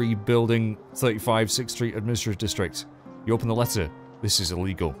B03, building 35, 6th Street, Administrative District. You open the letter. This is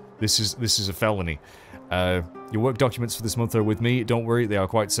illegal. This is a felony. Your work documents for this month are with me. Don't worry, they are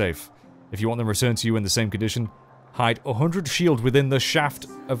quite safe. If you want them returned to you in the same condition, hide 100 shield within the shaft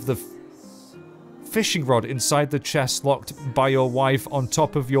of the fishing rod inside the chest locked by your wife on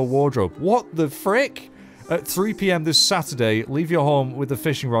top of your wardrobe. What the frick? At 3 PM this Saturday, leave your home with the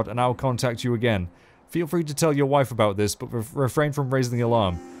fishing rod and I'll contact you again. Feel free to tell your wife about this, but refrain from raising the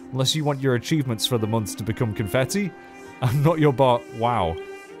alarm. Unless you want your achievements for the month to become confetti. I'm not your bot. Wow.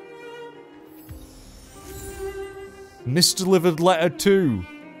 Misdelivered letter 2.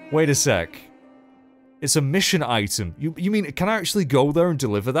 Wait a sec. It's a mission item. You mean, can I actually go there and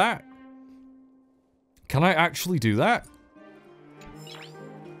deliver that? Can I actually do that?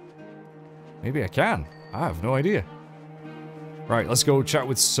 Maybe I can. I have no idea. Right, let's go chat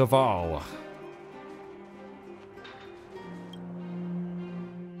with Saval.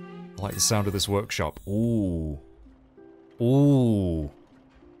 I like the sound of this workshop. Ooh. Ooh.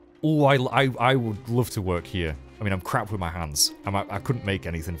 Ooh, I would love to work here. I mean, I'm crap with my hands. I couldn't make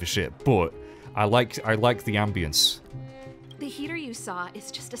anything for shit, but I like the ambience. The heater you saw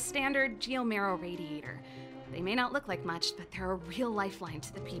is just a standard geomarrow radiator. They may not look like much, but they're a real lifeline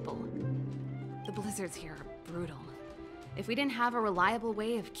to the people. The blizzards here are brutal. If we didn't have a reliable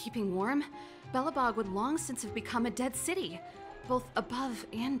way of keeping warm, Belobog would long since have become a dead city, both above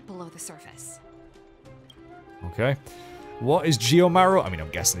and below the surface. Okay. What is geomarrow? I mean,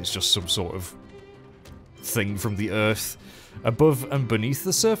 I'm guessing it's just some sort of thing from the earth. Above and beneath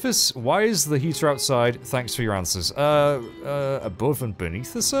the surface? Why is the heater outside? Thanks for your answers. Above and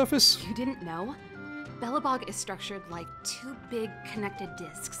beneath the surface? You didn't know? Belobog is structured like two big connected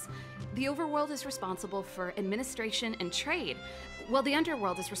discs. The overworld is responsible for administration and trade, while the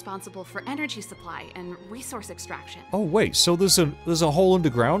underworld is responsible for energy supply and resource extraction. Oh wait, so there's a whole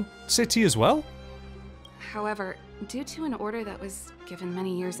underground city as well? However, due to an order that was given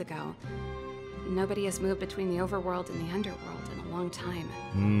many years ago, nobody has moved between the overworld and the underworld in a long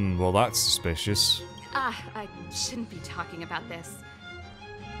time. Well that's suspicious. I shouldn't be talking about this.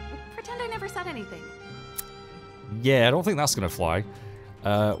 Pretend I never said anything. Yeah, I don't think that's gonna fly.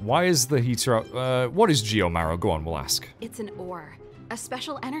 Why is the heater out? What is geomarrow? Go on, we'll ask. It's an ore, a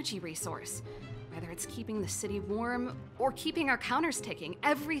special energy resource. Whether it's keeping the city warm or keeping our counters ticking,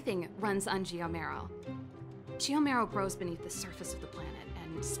 everything runs on geomarrow. Geomarrow grows beneath the surface of the planet,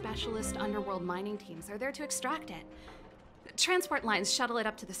 and specialist underworld mining teams are there to extract it. Transport lines shuttle it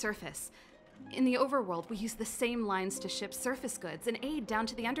up to the surface. In the overworld, we use the same lines to ship surface goods and aid down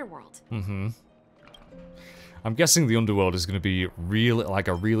to the underworld. I'm guessing the underworld is going to be like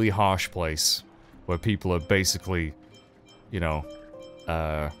a really harsh place where people are basically, you know,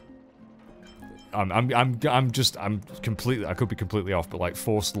 I'm completely, I could be completely off, but like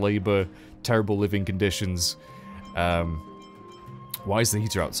forced labor, terrible living conditions. Why is the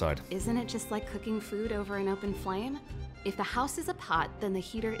heater outside? Isn't it just like cooking food over an open flame? If the house is a pot, then the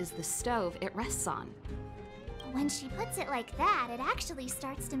heater is the stove it rests on. When she puts it like that, it actually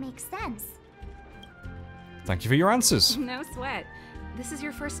starts to make sense. Thank you for your answers. No sweat. This is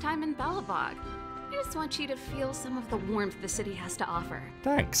your first time in Belobog. I just want you to feel some of the warmth the city has to offer.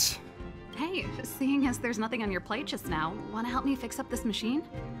 Thanks. Hey, seeing as there's nothing on your plate just now, want to help me fix up this machine?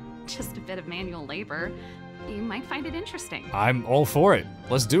 Just a bit of manual labor. You might find it interesting. I'm all for it.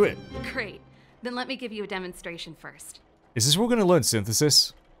 Let's do it. Great. Then let me give you a demonstration first. Is this where we're going to learn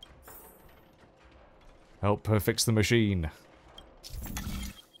synthesis? Help her fix the machine.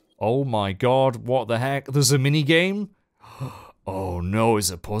 Oh my god, what the heck? There's a mini game? Oh no, it's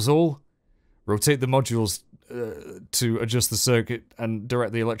a puzzle? Rotate the modules to adjust the circuit and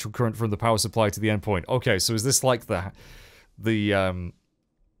direct the electrical current from the power supply to the endpoint. Okay, so is this like the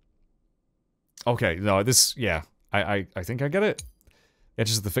okay, no, this, yeah, I think I get it.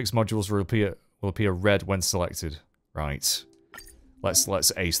 Edges of the fixed modules will appear red when selected. Right.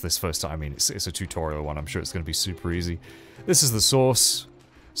 Let's ace this first time. I mean, it's a tutorial one. I'm sure it's going to be super easy. This is the source.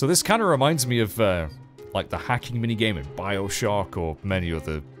 So this kind of reminds me of like the hacking minigame in BioShock or many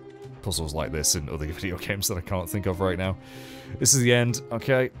other puzzles like this in other video games that I can't think of right now. This is the end.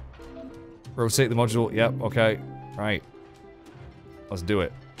 Okay. Rotate the module. Yep. Okay. Right. Let's do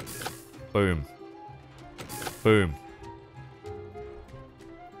it. Boom. Boom.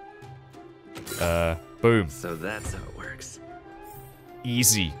 Boom. So that's how it works.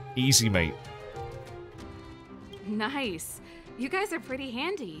 Easy. Easy, mate. Nice. You guys are pretty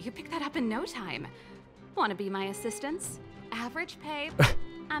handy. You picked that up in no time. Want to be my assistants? Average pay.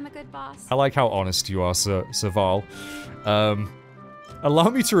 I'm a good boss. I like how honest you are, Saval. Allow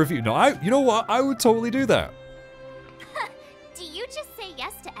me to review. No, you know what? I would totally do that. Do you just say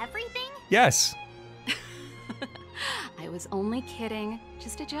yes to everything? Yes. was only kidding.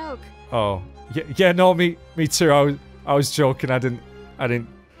 Just a joke. Oh, yeah, no, me too. I was joking. I didn't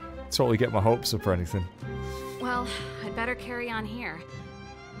totally get my hopes up or anything. Well, I'd better carry on here.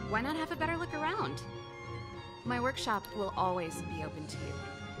 Why not have a better look around? My workshop will always be open to you.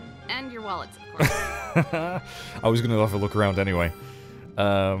 And your wallets, of course. I was gonna have a look around anyway.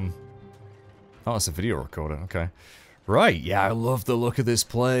 Oh, that's a video recorder. Okay. Right, yeah, I love the look of this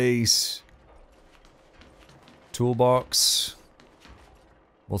place. Toolbox.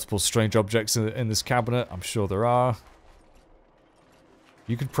 Multiple strange objects in this cabinet. I'm sure there are.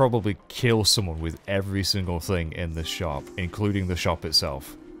 You could probably kill someone with every single thing in this shop, including the shop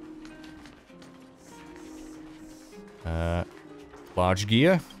itself. Large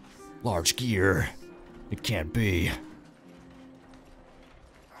gear? Large gear. It can't be.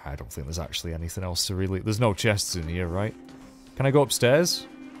 I don't think there's actually anything else to really... There's no chests in here, right? Can I go upstairs?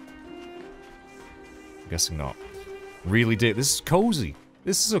 I'm guessing not. Really did. This is cozy.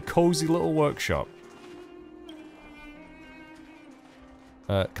 This is a cozy little workshop.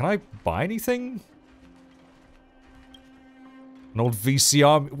 Can I buy anything? An old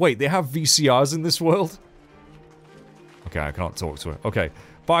VCR... Wait, they have VCRs in this world? Okay, I can't talk to her. Okay.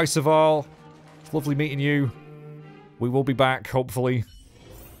 Bye, Saval. It's lovely meeting you. We will be back, hopefully.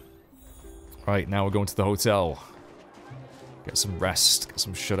 Right, now we're going to the hotel. Get some rest, get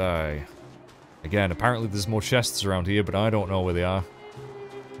some shut-eye. Again, apparently there's more chests around here, but I don't know where they are.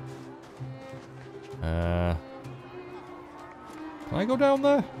 Can I go down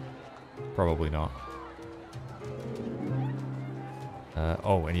there? Probably not.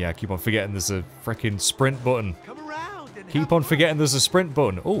 Oh, and yeah, keep on forgetting there's a freaking sprint button. Come around and Keep on forgetting there's a sprint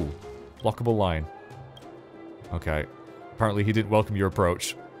button. Oh, blockable line. Okay. Apparently he didn't welcome your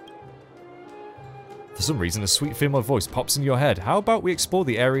approach. For some reason, a sweet female voice pops in your head. How about we explore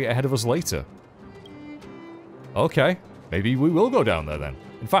the area ahead of us later? Okay. Maybe we will go down there then.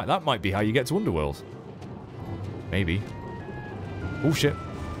 In fact, that might be how you get to Underworld. Maybe. Oh, shit.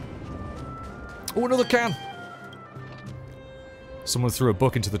 Oh, another can! Someone threw a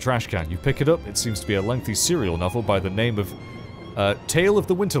book into the trash can. You pick it up. It seems to be a lengthy serial novel by the name of Tale of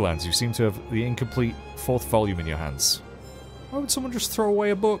the Winterlands. You seem to have the incomplete 4th volume in your hands. Why would someone just throw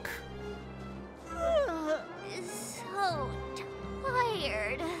away a book? So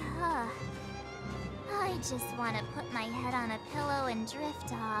tired. I just want to put my head on a pillow and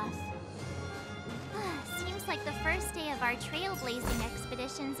drift off. Seems like the first day of our trailblazing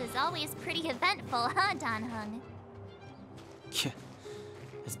expeditions is always pretty eventful, huh, Don Hung? Yeah,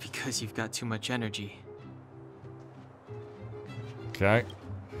 it's because you've got too much energy. Okay.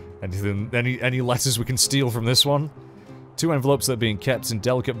 Any letters we can steal from this one? 2 envelopes that are being kept in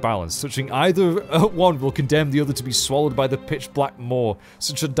delicate balance. Touching either one will condemn the other to be swallowed by the pitch-black maw.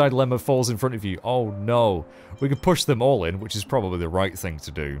 Such a dilemma falls in front of you. Oh no. We could push them all in, which is probably the right thing to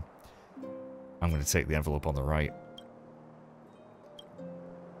do. I'm going to take the envelope on the right.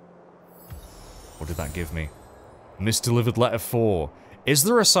 What did that give me? Misdelivered letter 4. Is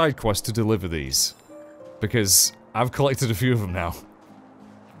there a side quest to deliver these? Because I've collected a few of them now.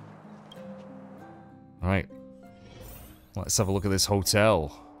 Right. Let's have a look at this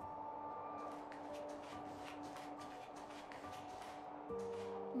hotel.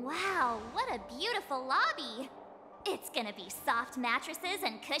 Wow, what a beautiful lobby. It's gonna be soft mattresses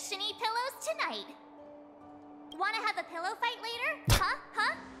and cushiony pillows tonight. Wanna have a pillow fight later? Huh?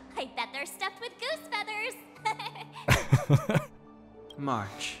 Huh? I bet they're stuffed with goose feathers.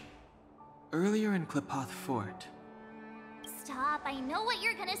 March. Earlier in Klipoth Fort. Stop, I know what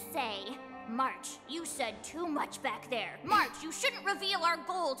you're gonna say. March, you said too much back there. March, you shouldn't reveal our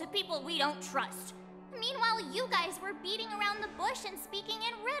goal to people we don't trust. Meanwhile, you guys were beating around the bush and speaking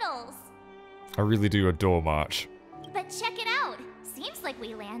in riddles. I really do adore March. But check it out. Seems like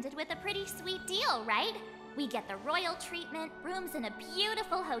we landed with a pretty sweet deal, right? We get the royal treatment, rooms in a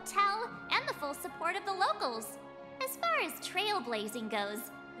beautiful hotel, and the full support of the locals. As far as trailblazing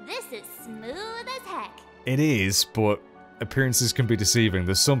goes, this is smooth as heck. It is, but appearances can be deceiving.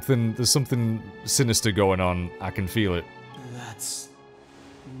 There's something sinister going on. I can feel it. That's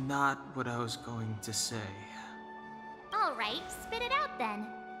not what I was going to say. All right, spit it out then.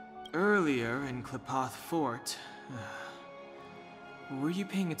 Earlier in Klipoth Fort, were you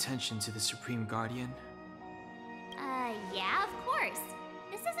paying attention to the Supreme Guardian? Yeah, of course.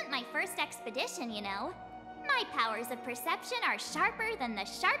 This isn't my first expedition, you know. My powers of perception are sharper than the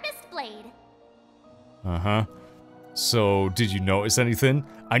sharpest blade. Uh-huh. So, did you notice anything?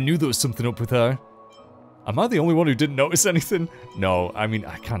 I knew there was something up with her. Am I the only one who didn't notice anything? No, I mean,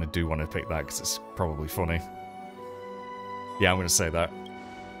 I kind of do want to pick that because it's probably funny. Yeah, I'm going to say that.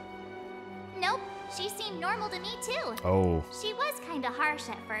 Nope, she seemed seemed normal to me too. Oh. She was kinda harsh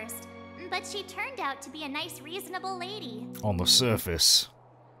at first, but she turned out to be a nice, reasonable lady. On the surface.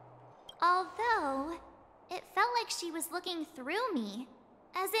 Although, it felt like she was looking through me.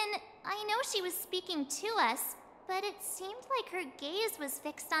 As in, I know she was speaking to us, but it seemed like her gaze was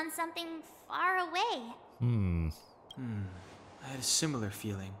fixed on something far away. I had a similar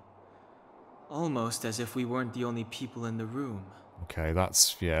feeling. Almost as if we weren't the only people in the room. Okay,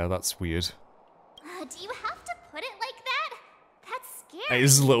 that's weird. Do you have to put it like that? That's scary. It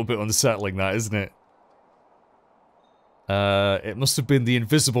is a little bit unsettling, that, isn't it? It must have been the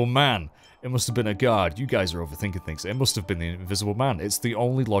Invisible Man. It must have been a guard. You guys are overthinking things. It must have been the Invisible Man. It's the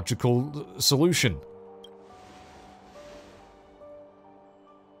only logical solution.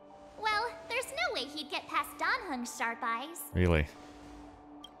 Well, there's no way he'd get past Danhung's sharp eyes. Really?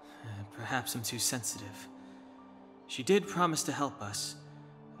 Perhaps I'm too sensitive. She did promise to help us.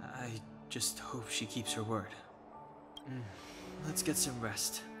 I just hope she keeps her word. Let's get some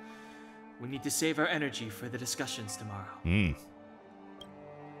rest. We need to save our energy for the discussions tomorrow. I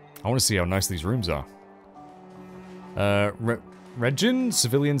want to see how nice these rooms are. Regin,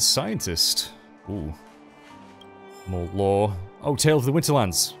 civilian scientist. Ooh. More lore. Oh, Tale of the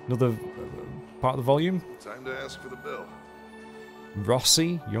Winterlands. Another part of the volume. Time to ask for the bill.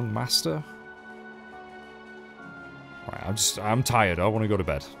 Rossi, young master. Alright, I'm tired. I want to go to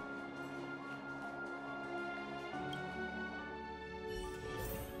bed.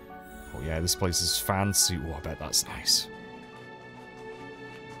 Oh yeah, this place is fancy. Oh, I bet that's nice.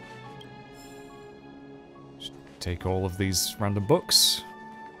 Just take all of these random books.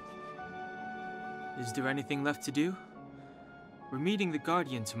 Is there anything left to do? We're meeting the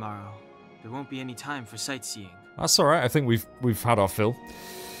Guardian tomorrow. There won't be any time for sightseeing. That's alright, I think we've had our fill.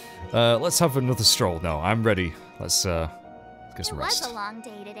 Let's have another stroll. No, I'm ready. Let's get some rest. It was a long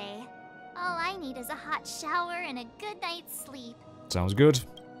day today. All I need is a hot shower and a good night's sleep. Sounds good.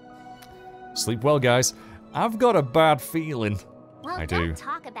 Sleep well, guys. I've got a bad feeling. Well, I do. Don't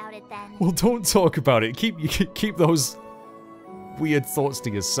talk about it then. Well, don't talk about it. Keep those weird thoughts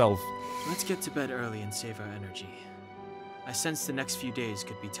to yourself. Let's get to bed early and save our energy. I sense the next few days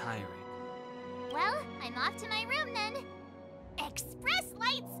could be tiring. Well, I'm off to my room then. Express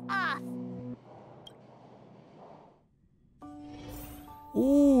lights off.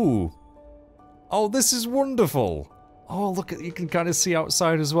 Ooh. Oh, this is wonderful. Oh, look at, you can kind of see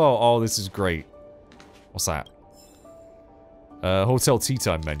outside as well. Oh, this is great. What's that? Hotel tea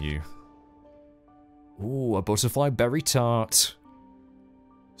time menu. Ooh, a butterfly berry tart.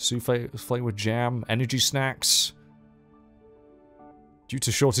 Souffle with jam, energy snacks. Due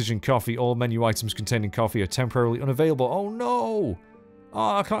to shortage in coffee, all menu items containing coffee are temporarily unavailable. Oh no!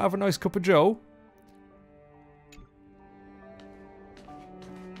 Oh, I can't have a nice cup of joe.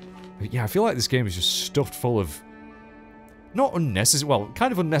 But yeah, I feel like this game is just stuffed full of not unnecessary, well,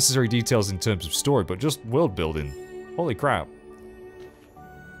 kind of unnecessary details in terms of story, but just world building. Holy crap.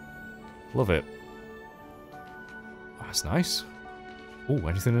 Love it. Oh, that's nice. Oh,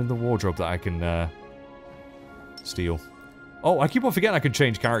 anything in the wardrobe that I can steal. Oh, I keep on forgetting I can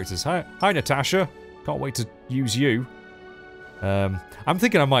change characters. Hi, Natasha. Can't wait to use you. I'm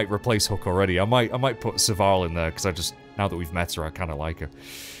thinking I might replace Hook already. I might put Saval in there because I just, now that we've met her, I kind of like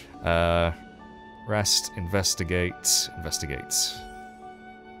her. Rest, investigate.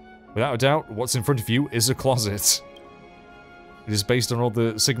 Without a doubt, what's in front of you is a closet. It is based on all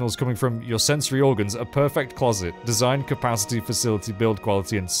the signals coming from your sensory organs. A perfect closet. Design, capacity, facility, build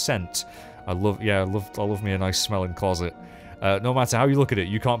quality, and scent. I love me a nice smelling closet. No matter how you look at it,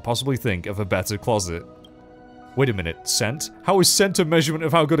 you can't possibly think of a better closet. Wait a minute, scent? How is scent a measurement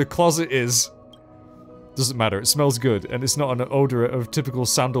of how good a closet is? Doesn't matter, it smells good, and it's not an odor of typical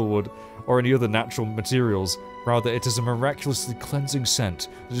sandalwood or any other natural materials. Rather, it is a miraculously cleansing scent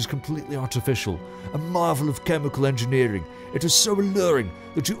that is completely artificial. A marvel of chemical engineering. It is so alluring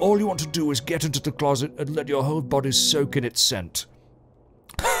that all you want to do is get into the closet and let your whole body soak in its scent.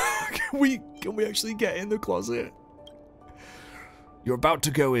 Can we actually get in the closet? You're about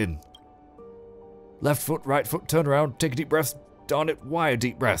to go in. Left foot, right foot, turn around, take a deep breath. Darn it, why a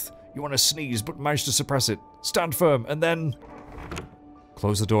deep breath? You want to sneeze, but manage to suppress it. Stand firm, and then...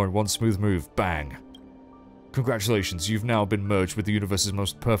 Close the door in one smooth move. Bang. Congratulations, you've now been merged with the universe's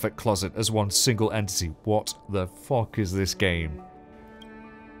most perfect closet as one single entity. What the fuck is this game?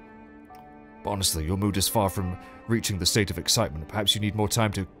 But honestly, your mood is far from reaching the state of excitement. Perhaps you need more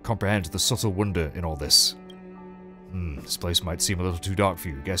time to comprehend the subtle wonder in all this. This place might seem a little too dark for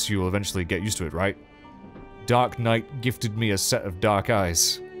you. Guess you'll eventually get used to it, right? Dark Knight gifted me a set of dark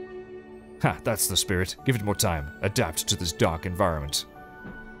eyes. Ha, that's the spirit. Give it more time. Adapt to this dark environment.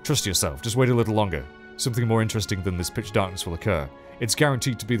 Trust yourself. Just wait a little longer. something more interesting than this pitch darkness will occur. It's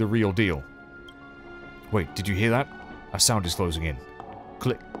guaranteed to be the real deal. Wait, did you hear that? A sound is closing in.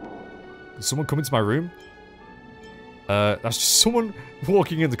 Click. Did someone come into my room? That's just someone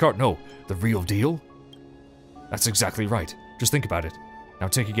walking in the car. No, the real deal? That's exactly right. Just think about it. Now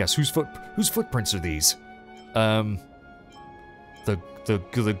take a guess. Whose footprints are these? The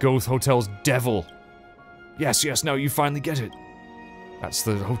Goth Hotel's devil. Yes, now you finally get it. That's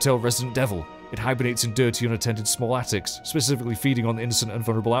the hotel resident devil. It hibernates in dirty, unattended small attics, specifically feeding on innocent and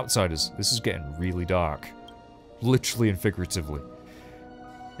vulnerable outsiders. This is getting really dark. Literally and figuratively.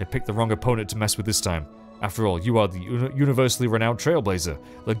 It picked the wrong opponent to mess with this time. After all, you are the universally renowned trailblazer,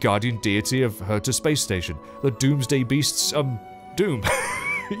 the guardian deity of Herta Space Station, the doomsday beast's, doom.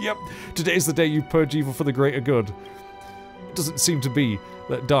 Yep, today is the day you purge evil for the greater good. It doesn't seem to be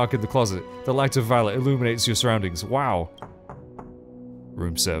that dark in the closet. The light of violet illuminates your surroundings. Wow.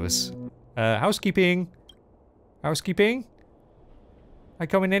 Room service. Housekeeping. Housekeeping? I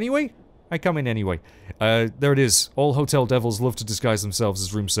come in anyway? I come in anyway. There it is. All hotel devils love to disguise themselves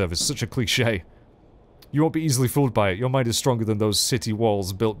as room service. Such a cliche. You won't be easily fooled by it. Your mind is stronger than those city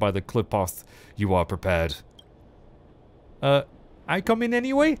walls built by the Clipoth. You are prepared. I come in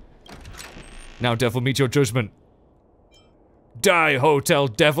anyway? Now, devil, meet your judgment. Die, hotel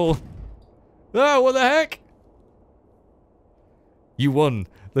devil! Ah, what the heck? You won.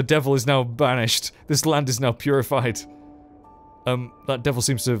 The devil is now banished. This land is now purified. That devil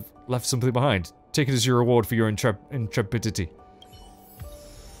seems to have left something behind. Take it as your reward for your intrepidity.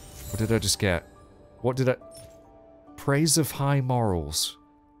 What did I just get? What did I... Praise of high morals.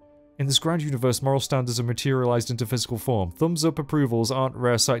 In this grand universe, moral standards are materialized into physical form. Thumbs up approvals aren't a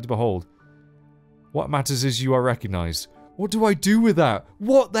rare sight to behold. What matters is you are recognized. What do I do with that?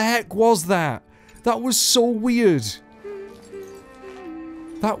 What the heck was that? That was so weird.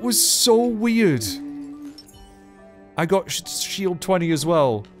 That was so weird. I got shield 20 as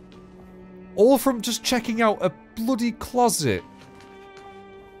well. All from just checking out a bloody closet.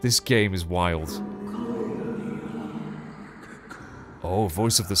 This game is wild. Oh,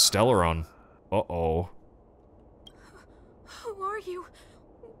 voice of the Stellaron. Uh-oh. Who are you?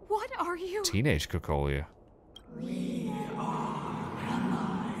 What are you? Teenage Cocolia. We are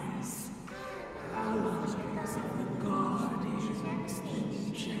allies. Allies of the guardians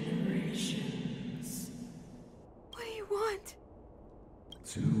in generations. What do you want?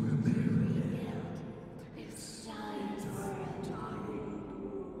 To rebuild.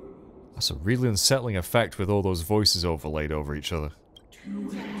 That's a really unsettling effect with all those voices overlaid over each other. To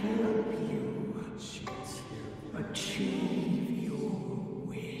help you achieve your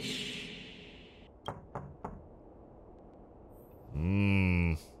wish.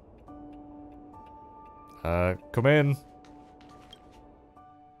 Come in.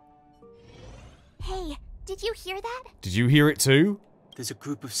 Hey, did you hear that? Did you hear it too? There's a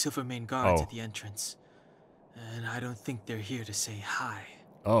group of Silvermane guards Oh. at the entrance. And I don't think they're here to say hi.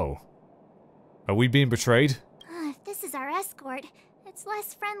 Oh. Are we being betrayed? If this is our escort, it's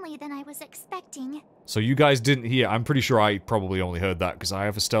less friendly than I was expecting. So you guys didn't hear. I'm pretty sure I probably only heard that because I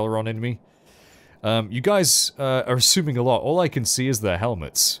have a Stellaron in me. You guys are assuming a lot. All I can see is their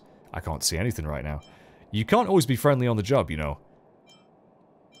helmets. I can't see anything right now. You can't always be friendly on the job, you know.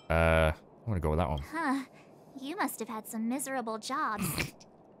 I'm gonna go with that one. Huh. You must have had some miserable jobs.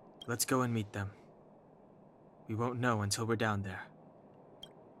 Let's go and meet them. We won't know until we're down there.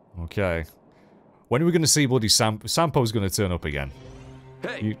 Okay. When are we gonna see bloody Sampo's gonna turn up again?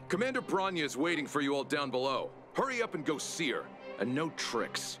 Hey, Commander Branya is waiting for you all down below. Hurry up and go see her. And no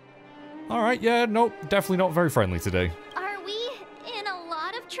tricks. Alright, yeah, nope, definitely not very friendly today. Are we in a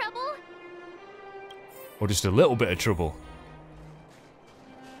lot of trouble? Or just a little bit of trouble.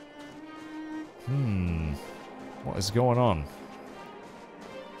 What is going on?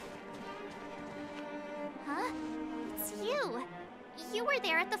 Huh? It's you. You were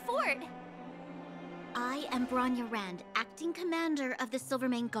there at the fort. I am Branya Rand, acting commander of the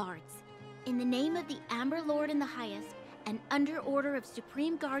Silvermane Guards. In the name of the Amber Lord in the Highest, and under order of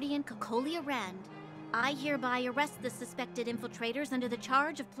Supreme Guardian Cocolia Rand, I hereby arrest the suspected infiltrators under the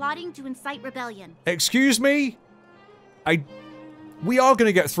charge of plotting to incite rebellion. Excuse me? We are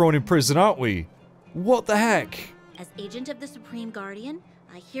gonna get thrown in prison, aren't we? What the heck? As agent of the Supreme Guardian,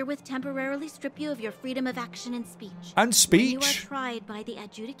 I herewith temporarily strip you of your freedom of action and speech. And When you are speech? tried by the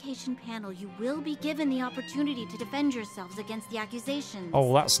adjudication panel, you will be given the opportunity to defend yourselves against the accusations.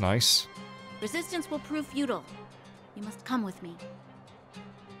 Oh, that's nice. Resistance will prove futile. You must come with me.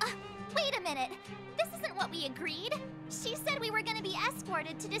 Wait a minute. This isn't what we agreed. She said we were going to be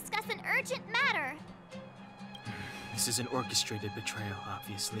escorted to discuss an urgent matter. This is an orchestrated betrayal,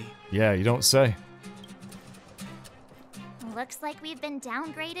 obviously. Yeah, you don't say. Looks like we've been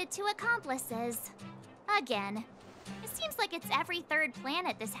downgraded to accomplices. Again. It seems like it's every third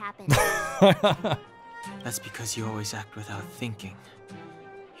planet this happens. That's because you always act without thinking.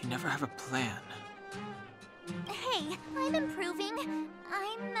 You never have a plan. Hey, I'm improving.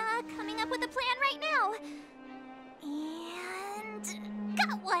 I'm coming up with a plan right now. And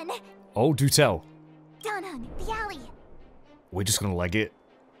got one. Oh, do tell. Donung, the alley. We're just gonna leg it.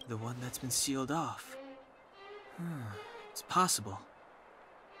 The one that's been sealed off. It's possible.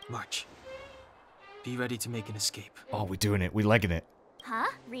 March. Be ready to make an escape. Oh, we're doing it. We're legging it. Huh?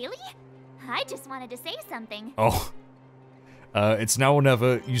 Really? I just wanted to say something. Oh. It's now or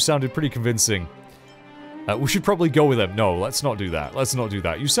never. You sounded pretty convincing. We should probably go with them. No, let's not do that. Let's not do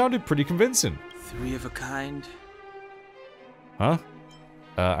that. You sounded pretty convincing. 3 of a kind. Huh?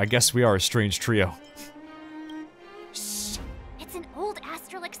 I guess we are a strange trio. Shh! It's an old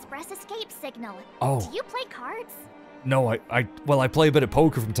Astral Express escape signal. Oh. Do you play cards? No, I play a bit of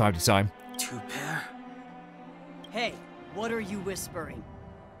poker from time to time. 2 pair? Hey, what are you whispering?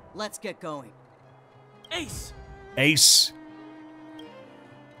 Let's get going. Ace! Ace.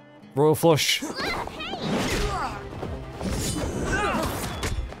 Royal flush.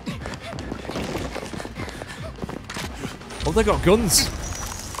 Oh, they got guns.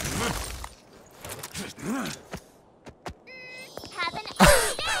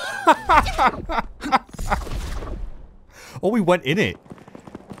 Oh, we went in it.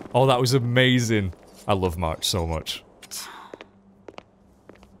 Oh, that was amazing. I love March so much.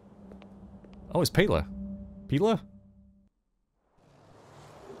 Oh, it's Peeler. Peeler?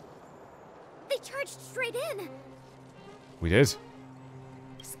 They charged straight in. We did.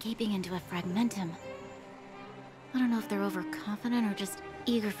 Escaping into a fragmentum. I don't know if they're overconfident or just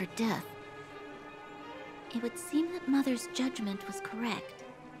eager for death. It would seem that Mother's judgment was correct.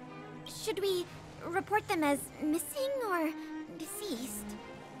 Should we report them as missing or deceased?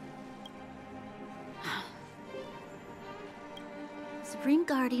 Supreme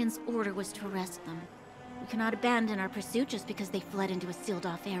Guardian's order was to arrest them. We cannot abandon our pursuit just because they fled into a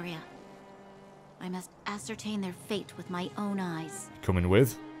sealed-off area. I must ascertain their fate with my own eyes. Coming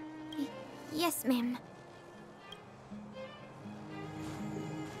with? Yes, ma'am.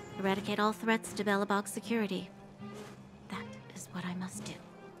 Eradicate all threats to Belobog's security. That is what I must do.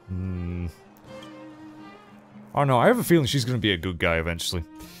 Oh no, I have a feeling she's gonna be a good guy eventually.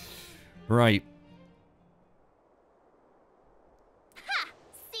 Right. Ha!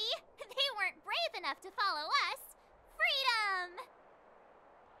 See? They weren't brave enough to follow us. Freedom!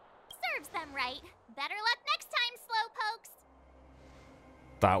 Serves them right. Better luck next time, slowpokes.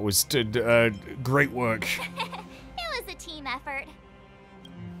 That was great work. It was a team effort.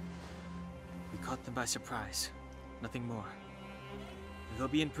 We caught them by surprise. Nothing more. They'll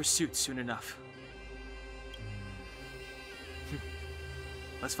be in pursuit soon enough.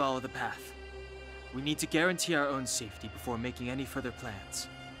 Let's follow the path. We need to guarantee our own safety before making any further plans.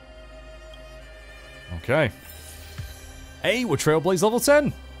 Okay. Hey, we're Trailblaze level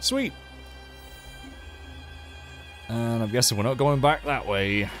 10. Sweet. And I'm guessing we're not going back that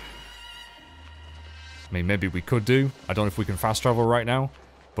way. I mean, maybe we could do. I don't know if we can fast travel right now.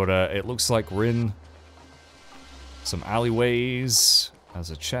 But it looks like we're in some alleyways. There's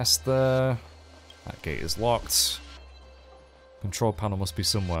a chest there. That gate is locked. Control panel must be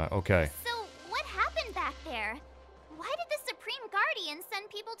somewhere. Okay. So, what happened back there? Why did the Supreme Guardian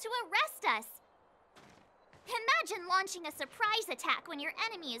send people to arrest us? Imagine launching a surprise attack when your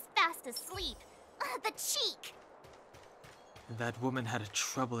enemy is fast asleep. The cheek! That woman had a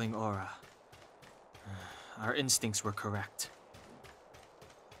troubling aura. Our instincts were correct.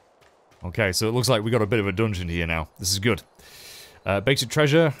 Okay, so it looks like we got a bit of a dungeon here now. This is good. Basic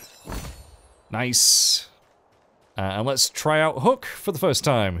treasure. Nice. And let's try out Hook for the first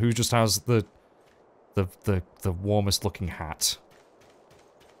time, who just has the warmest looking hat.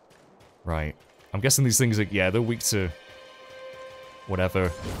 Right. I'm guessing these things are, yeah, they're weak to whatever.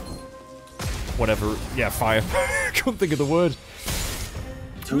 Whatever, yeah, fire. I couldn't think of the word.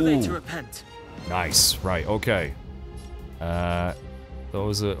 Too late to repent. Nice, right, okay.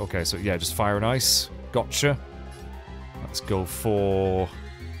 Those are, okay, so yeah, just fire and ice. Gotcha. Let's go for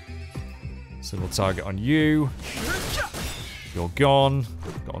single target on you. You're gone.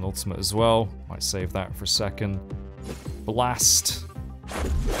 Got an ultimate as well. Might save that for a second. Blast.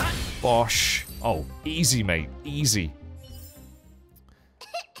 Bosh. Oh, easy, mate. Easy.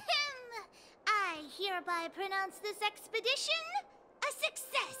 I hereby pronounce this expedition a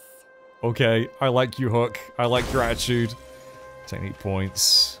success. Okay, I like you, Hook. I like your attitude. Technique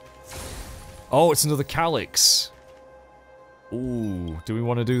points. Oh, it's another Calyx. Ooh, do we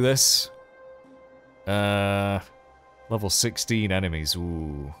want to do this? Level 16 enemies.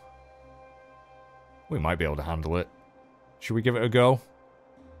 Ooh. We might be able to handle it. Should we give it a go?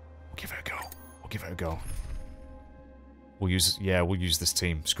 We'll give it a go. We'll give it a go. We'll use this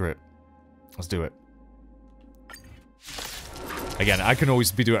team. Screw it. Let's do it. Again, I can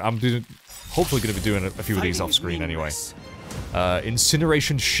always be doing... hopefully going to be doing a few of these off screen anyway.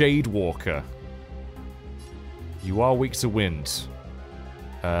 Incineration Shade Walker. You are weak to wind.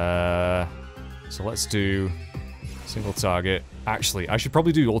 So let's do single target. Actually, I should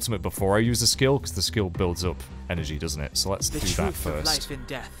probably do ultimate before I use the skill, because the skill builds up energy, doesn't it? So let's do that first. The truth of life and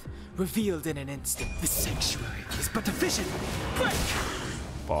death, revealed in an instant. The sanctuary is but a vision. Break!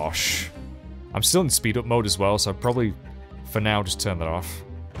 Bosh. I'm still in speed up mode as well, so I'd probably, for now, just turn that off.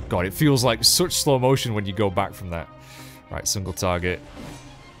 God, it feels like such slow motion when you go back from that. Right, single target.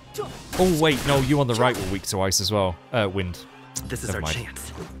 Oh wait, no, you on the right were weak to ice as well. Wind. This is our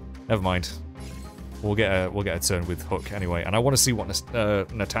chance. Never mind. We'll get a turn with Hook anyway, and I want to see what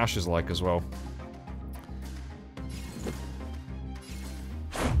Natasha's like as well.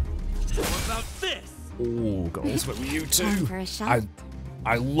 What about this? Ooh, got ultimate with you too. For a shot.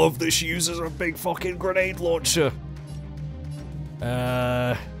 I love that she uses a big fucking grenade launcher.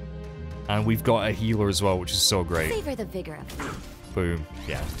 And we've got a healer as well, which is so great. Savor the vigor of that. Boom.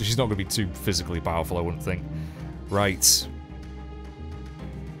 Yeah, she's not going to be too physically powerful, I wouldn't think. Right.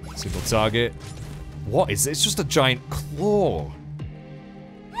 Single target. What is it? It's just a giant claw.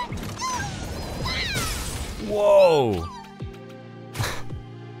 Whoa!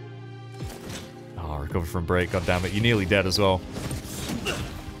 Oh, recover from break, god damn it. You're nearly dead as well.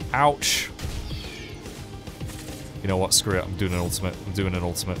 Ouch. You know what? Screw it. I'm doing an ultimate. I'm doing an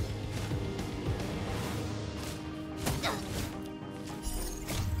ultimate.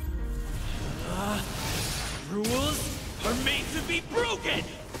 Rules are made to be broken!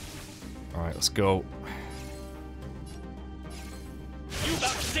 Alright, let's go. You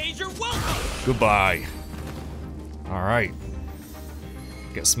upstage your welcome! Goodbye. Alright.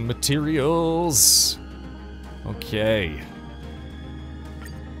 Get some materials. Okay.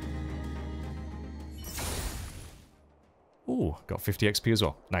 Ooh, got 50 XP as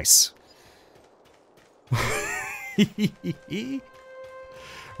well. Nice.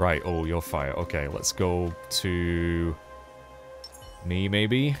 Right, oh, you're fire. Okay, let's go to me,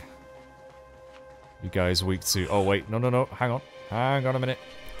 maybe. You guys are weak to... Oh, wait, no. Hang on. Hang on a minute.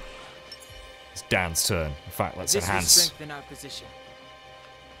 It's Dan's turn. In fact, let's enhance. This will strengthen our position.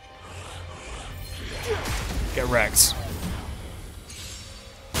 Get wrecked.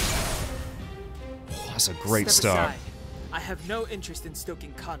 Oh, that's a great start. Aside. I have no interest in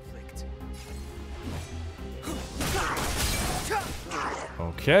stoking conflict.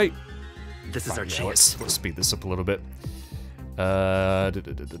 Okay. This is our Yeah, chance. let's speed this up a little bit.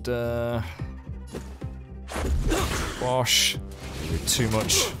 Bosh. Too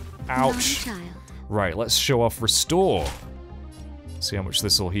much. Ouch. Right, let's show off Restore. See how much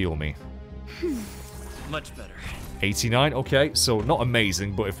this will heal me. Much better. 89, okay, so not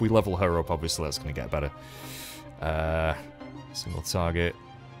amazing, but if we level her up, obviously that's going to get better. Single target.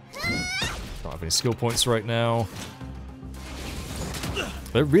 Don't have any skill points right now.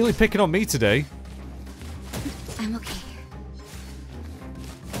 They're really picking on me today. I'm okay.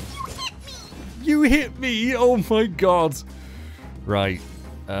 You hit me! Oh my god! Right.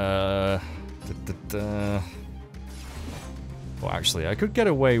 Well, actually, I could get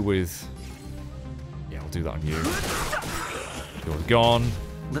away with... Yeah, I'll do that on you. You're gone.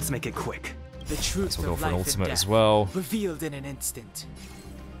 Let's make it quick. The truth We'll go of for an life ultimate and as death, well. revealed in an instant.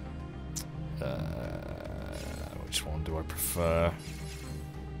 Which one do I prefer?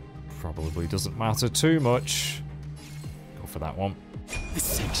 Probably doesn't matter too much. Go for that one. The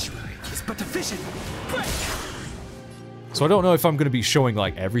sanctuary is but a vision. Break! So I don't know if I'm going to be showing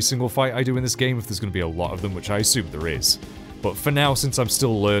like every single fight I do in this game, if there's going to be a lot of them, which I assume there is. But for now, since I'm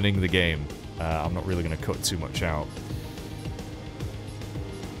still learning the game, I'm not really going to cut too much out.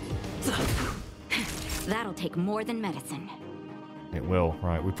 That'll take more than medicine. It will.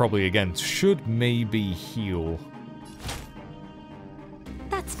 Right, we probably, again, should maybe heal.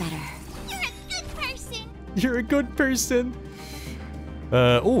 That's better. You're a good person. You're a good person!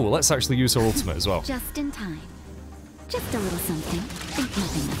 Oh, let's actually use her ultimate as well. Just in time. Just a little something. Think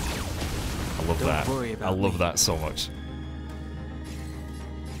nothing of it. I love that. worry about I love me. that so much.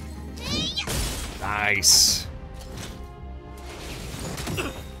 Nice!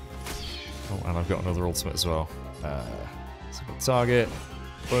 Oh, and I've got another ultimate as well. Single target.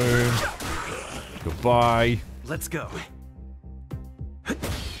 Boom. Goodbye. Let's go.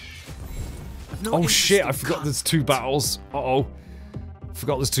 Oh shit, I forgot there's two battles. Uh-oh.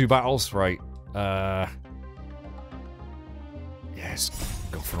 Forgot there's two battles. Right. Yes,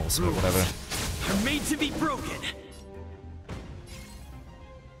 go for an ultimate, whatever. Are made to be broken.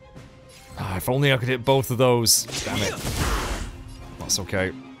 Ah, if only I could hit both of those. Damn it. That's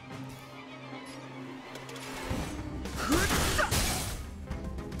okay.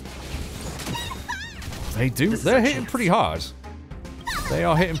 They do. They're hitting pretty hard. They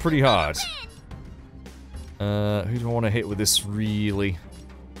are hitting pretty hard. Who do I want to hit with this, really?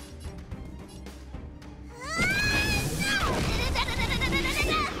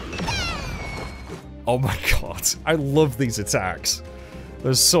 Oh my god. I love these attacks.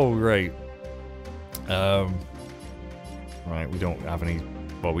 They're so great. Right, we don't have any...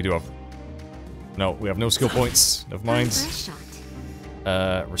 Well, we do have... No, we have no skill points. Never mind.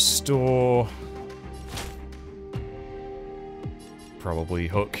 Restore... Probably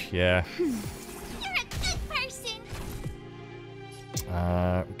hook, yeah. You're a good person.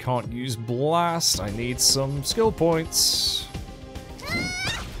 We can't use blast. I need some skill points.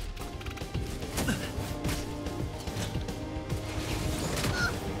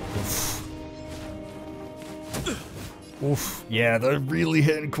 Oof. Oof. Yeah, they're really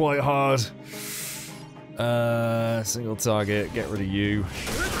hitting quite hard. Single target. Get rid of you.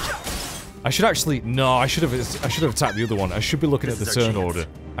 I should actually... No, I should have attacked the other one. I should be looking at the turn order.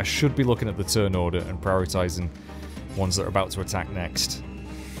 I should be looking at the turn order and prioritizing ones that are about to attack next.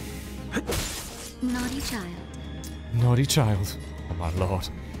 Naughty child. Naughty child. Oh my lord.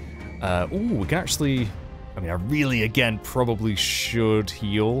 Ooh, we can actually... I mean, I really, again, probably should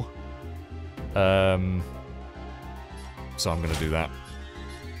heal. So I'm gonna do that.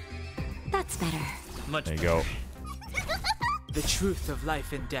 That's better. There you go. The truth of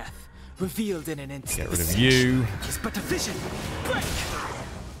life and death. Revealed in an instant. Get rid of you. Is but a vision. Break.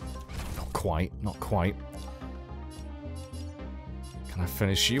 Not quite, not quite. Can I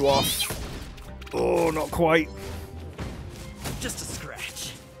finish you off? Oh, not quite. Just a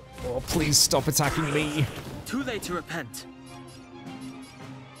scratch. Oh, please stop attacking me. Too late to repent.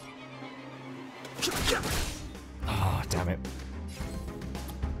 Ah, oh, damn it.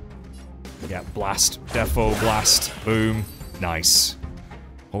 Yeah, blast. Defo, blast. Boom. Nice.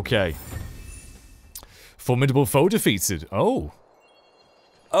 Okay. Formidable foe defeated. Oh.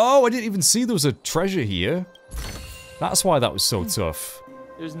 Oh, I didn't even see there was a treasure here. That's why that was so tough.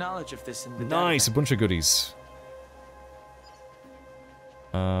 There's knowledge of this in the Nice, a bunch of goodies.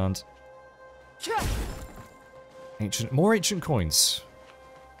 And... more ancient coins.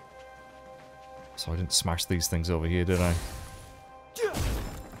 So I didn't smash these things over here, did I?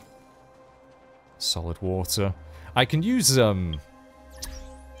 Solid water. I can use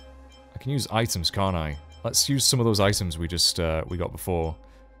items, can't I? Let's use some of those items we just we got before.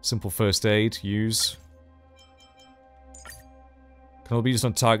 Simple first aid, use. Can only be used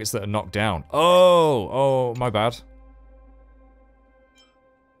on targets that are knocked down. Oh, my bad.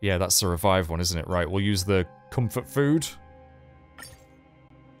 Yeah, that's the revive one, isn't it? Right, we'll use the comfort food.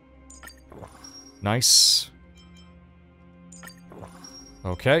 Nice.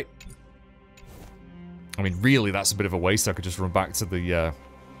 Okay. I mean, really, that's a bit of a waste. I could just run back to the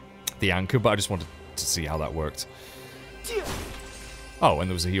anchor, but I just wanted to see how that worked. Oh, and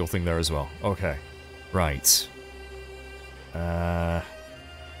there was a heal thing there as well. Okay. Right.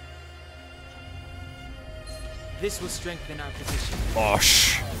 This will strengthen our position.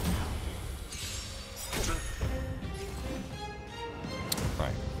 Osh.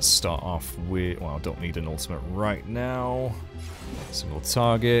 Right, let's start off with... Well, I don't need an ultimate right now. Single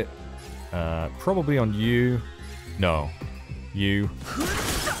target. Probably on you. No. You.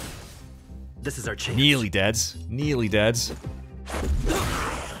 This is our chance. Nearly dead. Nearly dead.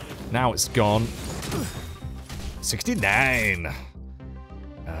 Now it's gone. 69.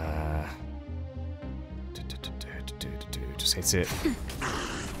 Just hit it.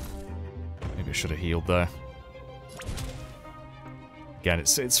 Maybe I should have healed there. Again,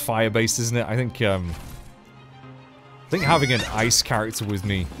 it's fire-based, isn't it? I think having an ice character with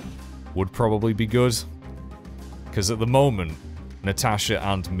me would probably be good. Because at the moment, Natasha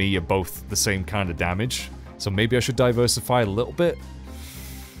and me are both the same kind of damage. So maybe I should diversify a little bit.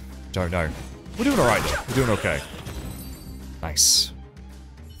 Don't know. We're doing alright though. We're doing okay. Nice.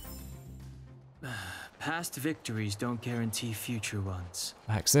 Past victories don't guarantee future ones. What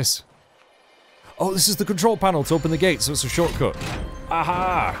the heck's this? Oh, this is the control panel to open the gate, so it's a shortcut.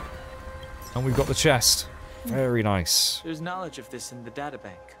 Aha! And we've got the chest. Very nice. There's knowledge of this in the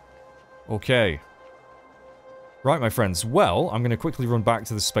databank. Okay. Right, my friends. Well, I'm going to quickly run back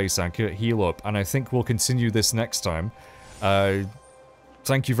to the space anchor, heal up, and I think we'll continue this next time.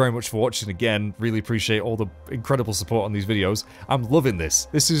 Thank you very much for watching again. Really appreciate all the incredible support on these videos. I'm loving this.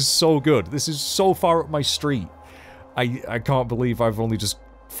 This is so good. This is so far up my street. I can't believe I've only just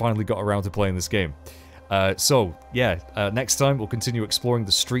finally got around to playing this game. So, yeah, next time we'll continue exploring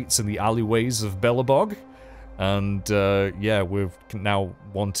the streets and the alleyways of Belobog. And, yeah, we're now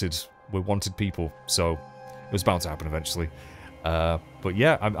wanted. We're wanted people, so it was bound to happen eventually. But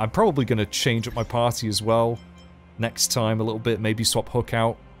yeah, I'm probably going to change up my party as well next time a little bit, maybe swap Hook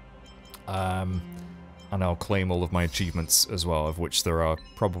out. And I'll claim all of my achievements as well, of which there are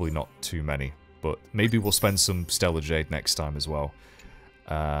probably not too many. But maybe we'll spend some Stellar Jade next time as well.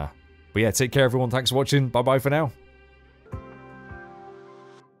 But yeah, take care everyone, thanks for watching, bye bye for now.